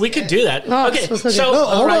smells We good. could do that. Oh, Okay, it's so good. so No,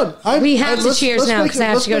 all hold right. on. We have to cheers now, 'cause I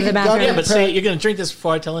have to go to the bathroom. Yeah, but say say you're going to drink this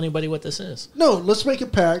before I tell anybody what this is. no. Let's make a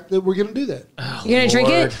pact that we're going to do that. You're going to drink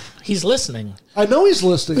Lord. it? He's listening. I know he's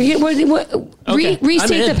listening. Okay,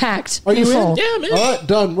 Restate I'm the in. pact. Are you in? full. Yeah, man. All right,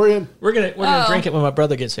 done. We're in. We're gonna drink it when my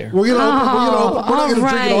brother gets here. We're gonna. We're not going to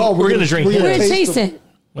drink it all. We're gonna drink We're it. going to taste them. it.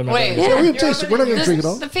 When my Wait. brother gets Yeah, here. we're going to taste it. We're not going to drink it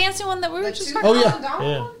all. The fancy one that we were just Oh yeah,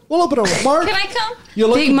 Yeah. we'll open it. Mark, can I come? you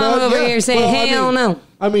look Big mama over here saying, I hell mean, no.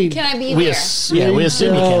 I mean, Can I be We there? we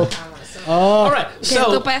assume you can. All right.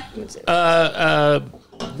 So Lupe?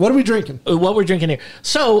 what are we drinking? what we're drinking here.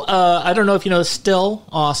 So I don't know if you know Still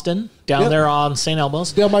Austin down Yep. there on St.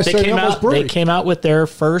 Elmo's. Down by St. Elmo's Brewery. They came out with their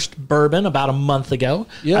first bourbon about a month ago.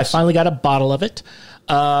 Yes. I finally got a bottle of it.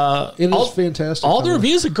 It is fantastic. All the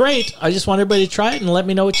reviews are great. I just want everybody to try it and let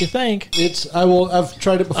me know what you think. I've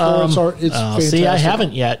tried it before. It's fantastic. See, I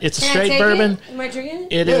haven't yet. It's a straight bourbon. Am I drinking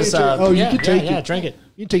it? It Yeah, is. you take- oh, you can take yeah, it. drink it.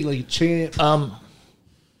 You take it like a champ.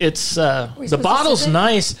 It's the supposed to bottle's sip it?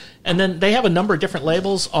 nice, and then they have a number of different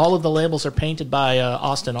labels. All of the labels are painted by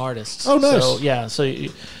Austin artists. Oh, nice. So yeah, so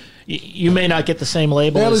you may not get the same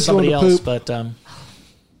label Natalie's as somebody going to else, poop. but I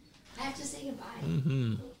have to say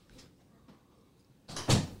goodbye.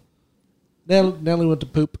 Natalie went to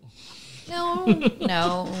poop.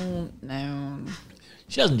 No.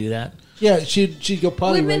 she doesn't do that. Yeah, she'd go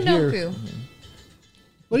potty right Women don't here. poo.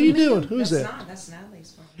 What are you doing? Who is That's that? not. That's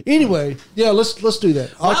Natalie's fault. Anyway, yeah, let's do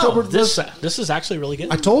that. October. This is actually really good.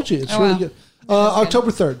 I told you it's really wow. good.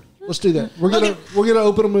 October 3rd. Let's do that. We're gonna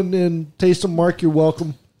open them and taste them. Mark, you're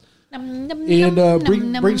welcome. And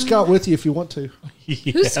bring Scott with you if you want to.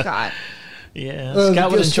 Who's Scott? Yeah,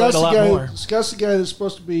 Scott would enjoy it Scott's a lot the guy, more. Scott's the guy that's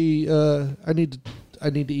supposed to be. I need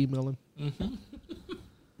to email him.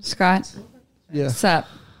 Scott, Yeah, what's up?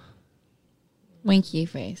 Winky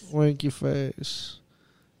face. winky face.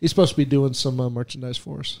 He's supposed to be doing some merchandise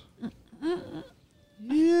for us.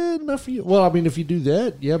 Yeah, not for you. Well, I mean, if you do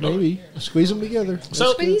that, yeah, maybe squeeze them together.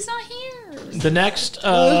 So But he's not here. the next,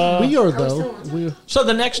 We are though. so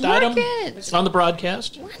the next item it. on the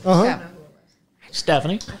broadcast, Uh-huh.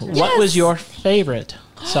 Stephanie, what was your favorite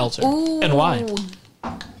seltzer and why?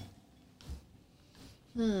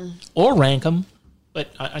 Or rank them,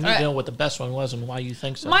 but I need to know what the best one was and why you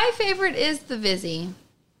think so. My favorite is the Vizzy.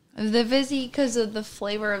 The Vizzy because of the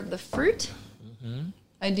flavor of the fruit.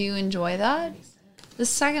 I do enjoy that. The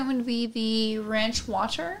second would be the ranch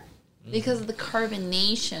water because of the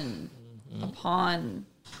carbonation upon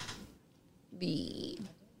the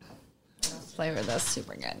flavor. That's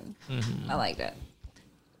super good. I liked it.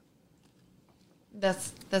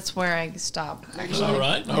 That's where I stop. All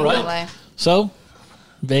right. So,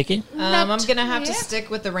 Vickie? I'm going to have to stick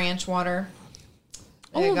with the ranch water.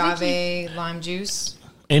 Agave lime juice.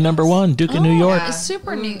 A number one, Duke of New York. It's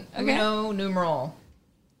super new. Okay. No numeral.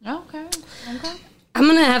 Okay. I'm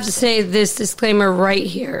going to have to say this disclaimer right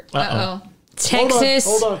here. Uh-oh. Texas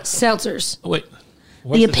Hold on. seltzers. Wait.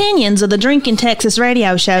 The opinions of the Drinking Texas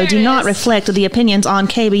radio show do not reflect the opinions on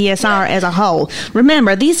KBSR as a whole.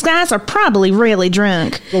 Remember, these guys are probably really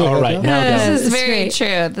drunk. All right, now go. This is That's very great.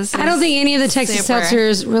 true. This I don't think any of the Texas super.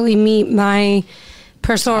 seltzers really meet my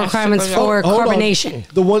personal requirements super for Hold on. carbonation.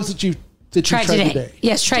 The ones that you tried today.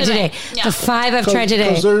 Yes, tried today. Yeah. The 5 I've tried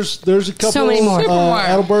today. Because there's a couple. So many more. Super more.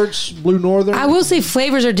 Adelbert's, Blue Northern. I will say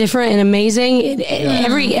flavors are different and amazing.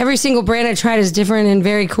 Every single brand I tried is different and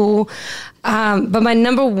very cool. But my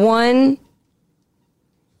number one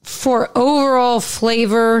for overall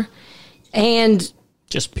flavor and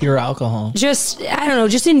Just pure alcohol. just, I don't know,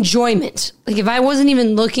 just enjoyment. Like if I wasn't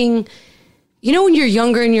even looking, you know, when you're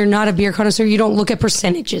younger and you're not a beer connoisseur, you don't look at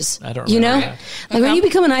percentages. I don't You know? remember Like when you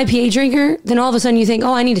become an IPA drinker, then all of a sudden you think,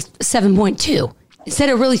 oh, I need a 7.2 instead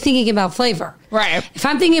of really thinking about flavor. Right. If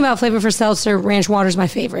I'm thinking about flavor for seltzer, ranch water is my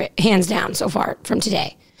favorite, hands down so far from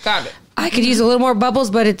today. Got it. I could use a little more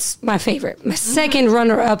bubbles, but it's my favorite. My second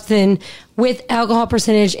runner-up then with alcohol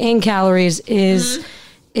percentage and calories is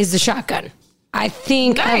the shotgun. I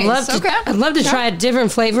think Nice. I'd love to try a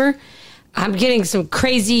different flavor. I'm getting some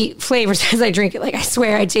crazy flavors as I drink it. Like I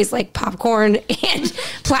swear I taste like popcorn and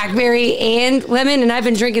blackberry and lemon, and I've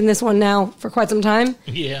been drinking this one now for quite some time.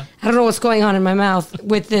 Yeah. I don't know what's going on in my mouth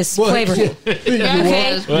with this flavor.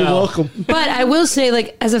 Okay. You're welcome. But I will say,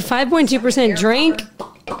 like, as a 5.2% drink,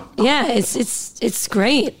 yeah, it's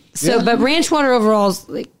great. So, Yeah. but ranch water overall is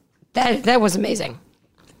like that was amazing.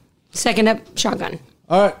 Second up, shotgun.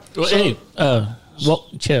 All right. Well, hey,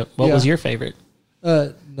 Chip, what was your favorite?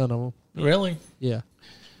 None of them. Really? Yeah.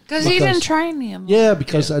 Because you didn't try any of them. Yeah,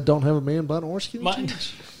 because I don't have a man bun or skinny My-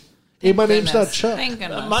 jeans. Hey, my name's not Chuck. Thank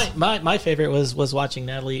goodness. My favorite was watching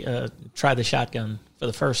Natalie try the shotgun for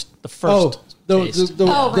the first Oh, taste.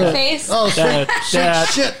 The face. Oh, That-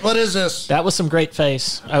 shit! What is this? That was some great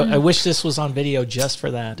face. I wish this was on video just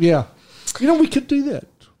for that. Yeah, you know we could do that.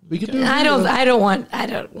 We could do. I don't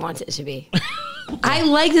want it to be. I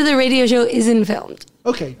like that the radio show isn't filmed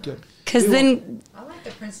Okay, good. because then I like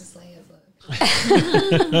the Princess Leia's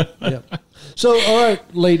look. Yeah. So, all right,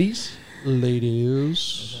 ladies.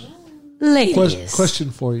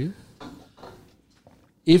 Question for you: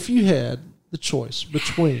 if you had the choice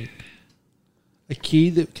between a key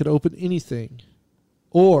that could open anything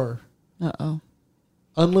or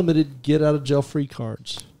unlimited get out of jail free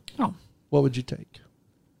cards, what would you take?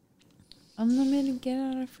 Unlimited get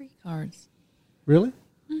out of free cards. Really?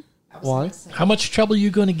 Why? How much trouble are you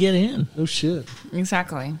going to get in? No shit.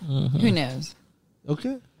 Exactly. Who knows?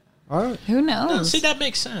 Okay. All right. Who knows? See, that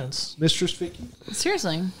makes sense. Mistress Vickie?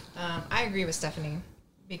 Seriously. I agree with Stephanie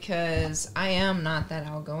because I am not that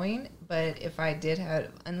outgoing. But if I did have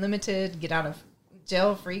unlimited get out of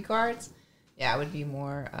jail free cards, yeah, I would be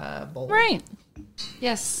more bold. Right.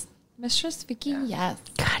 Yes. Mistress Vickie, yes.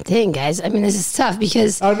 God dang, guys. I mean, this is tough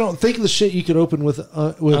because I don't think of the shit you could open with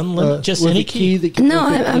just with any a key that can no,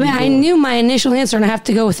 open I mean, any I door. knew my initial answer, and I have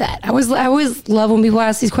to go with that. I always love when people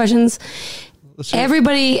ask these questions. Let's see.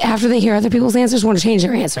 Everybody, after they hear other people's answers, want to change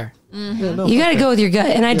their answer. Yeah, no, You got to go with your gut,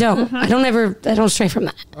 and I don't. I don't stray from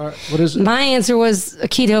that. All right. What is it? My answer was a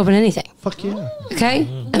key to open anything. Fuck yeah. Okay,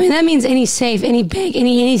 I mean that means any safe, any bank,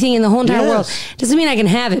 anything in the whole entire world. Yes. Doesn't mean I can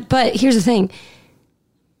have it. But here's the thing: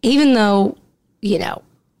 even though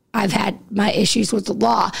I've had my issues with the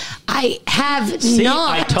law, I have See,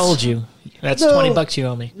 not. I told you. That's No. $20 you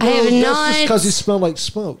owe me. I have That's not. just because you smell like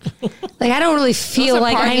smoke. Like, I don't really feel Those are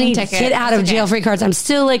like I parking need to tickets. get out of That's okay. jail free cards. I'm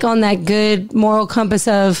still like on that good moral compass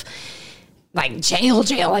of like jail.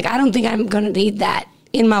 Like, I don't think I'm going to need that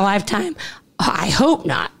in my lifetime. I hope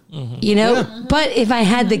not. You know, but if I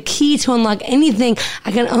had the key to unlock anything,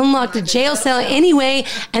 I can unlock the jail cell anyway,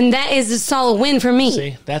 and that is a solid win for me.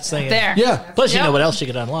 See, that's the There. Yeah, Plus, you know what else you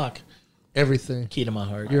could unlock? everything. Key to my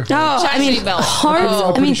heart. Your Oh, I mean, Chastity belt. hearts. I'm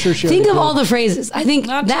I pretty mean, sure she think already of did. all the phrases. I think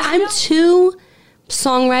Not that chastity I'm too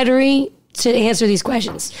songwritery to answer these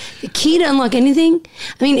questions. The key to unlock anything.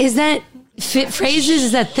 I mean, is that phrases?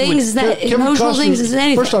 Is that things? Is that Kevin emotional Costner- things? Is that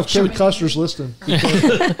anything? First off, Kevin Costner's listening.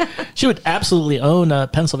 She would absolutely own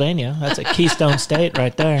Pennsylvania. That's a Keystone State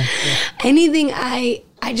right there. Anything. I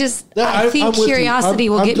think I'm with you. curiosity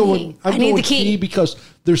will get me. I need the key. because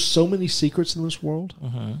there's so many secrets in this world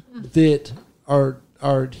that are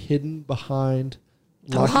hidden behind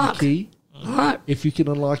lock lock. and key. If you can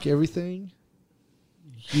unlock everything,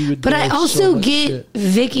 you would. But I know so also much get shit.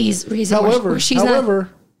 Vicky's reason where she's not.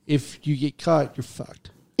 If you get caught, you're fucked.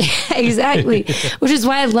 Exactly. Which is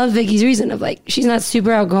why I love Vicky's reason of like, she's not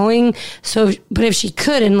super outgoing. So, but if she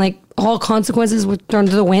could, and like all consequences were thrown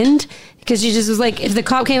to the wind, because she just was like, if the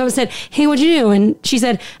cop came up and said, "Hey, what'd you do?" And she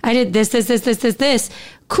said, "I did this.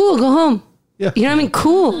 Cool, go home." Yeah. You know what I mean?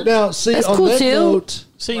 Cool. Now, see, That's on cool that too. note,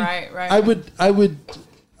 See, Right.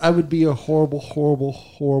 I would be a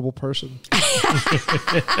horrible person.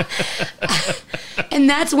 And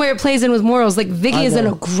that's where it plays in with morals. Like Vicky I isn't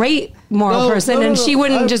know. a great moral No, person, no, and no, she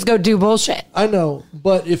wouldn't I'm- just go do bullshit. I know,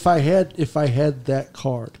 but if I had that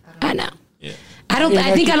card, I know. I don't. And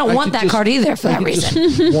I think I don't want could that just- card either for that could just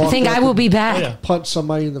reason. I walk think up I will and be bad. yeah. punch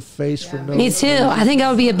somebody in the face for no. Me too. I think I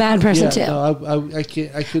would be a bad person Yeah, too. no, I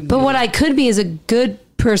can't. I couldn't. But do what it. I could be is a good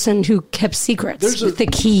person who kept secrets There's with the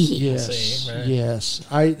key. Yes, See, right. yes.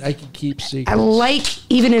 I can keep I secrets.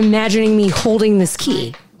 like even imagining me holding this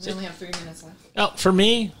key. We only have 3 minutes left. oh, for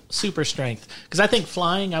me, super strength. Because I think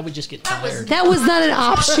flying, I would just get tired. That was not an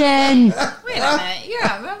option. Wait a minute.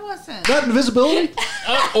 Yeah, that wasn't. Not invisibility.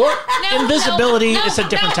 Or invisibility, it's a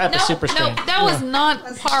different type of super No, strength. that was not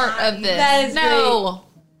part of this. That is no.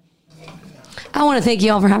 I want to thank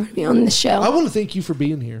you all for having me on this I show. want to thank you for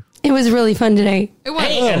being here. It was really fun today. It was.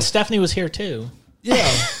 Hey, and Stephanie was here too. Yeah,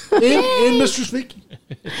 and Mistress Vickie.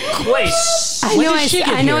 Wait, I know.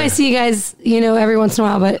 I know. I see you guys. Every once in a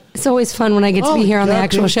while, but it's always fun when I get to be here on the goddamn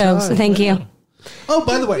actual show. So time. thank you. Oh,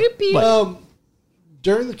 by the way, What?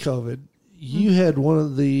 during the COVID, you had one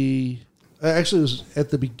of the. Actually, it was at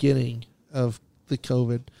the beginning of the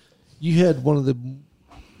COVID. You had one of the.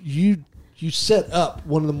 You set up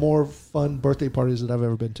one of the more fun birthday parties that I've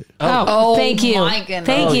ever been to. Oh, thank you. My goodness.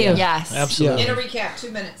 Thank you. Yes. absolutely. In a recap,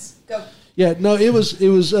 2 minutes. Go. Yeah, no, it was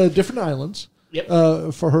different islands.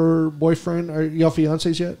 Yep. For her boyfriend. Are y'all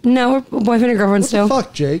fiancés yet? No, we're boyfriend and girlfriend What still. the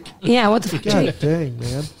fuck, Jake? Yeah. What the fuck? God Jake? dang,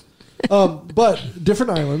 man. But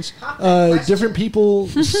different islands, different people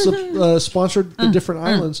sponsored the different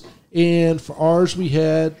islands, and for ours we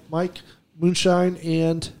had Mike, Moonshine,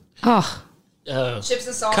 and Oh. Chips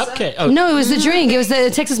and salsa. Cupcake. Oh, No, it was the drink. It was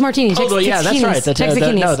the Texas Martini. oh, well, yeah, that's right. The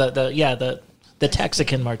Texicanis. the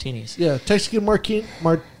Texican martinis. Texican Martinis.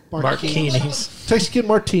 Texican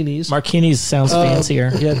martinis. Martinis sounds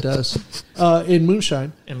fancier. Yeah, it does. In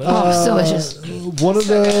Moonshine, Oh, it's delicious. one of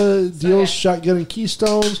the deals shotgun and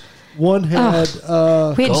Keystones. One had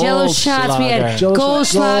We had Jello Gold shots. We had Schlager.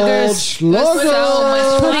 Goldschlagers.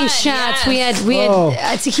 Goldschlagers. Pudding Fun, shots. yes. We had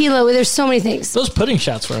Oh. tequila. There's so many things. Those pudding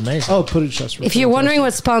shots were amazing. Oh, pudding shots. If you're wondering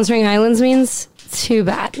what sponsoring islands means, too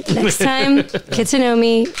bad. Next time, get to know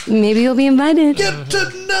me. Maybe you'll be invited. Get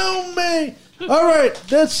to know me. All right,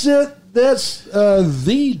 that's it. That's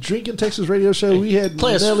the Drinking Texas radio show. We had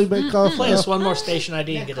Play us- Natalie Metcalf. Play us one more station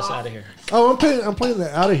ID and get us out of here. Oh, I'm playing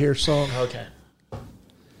the Out of Here song. Okay.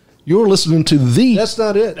 You're listening to the. That's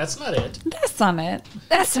not it. That's not it. That's not it.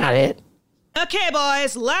 That's not it. Okay,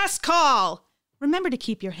 boys, last call. Remember to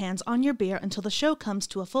keep your hands on your beer until the show comes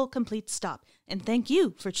to a full, complete stop. And thank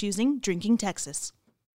you for choosing Drinking Texas.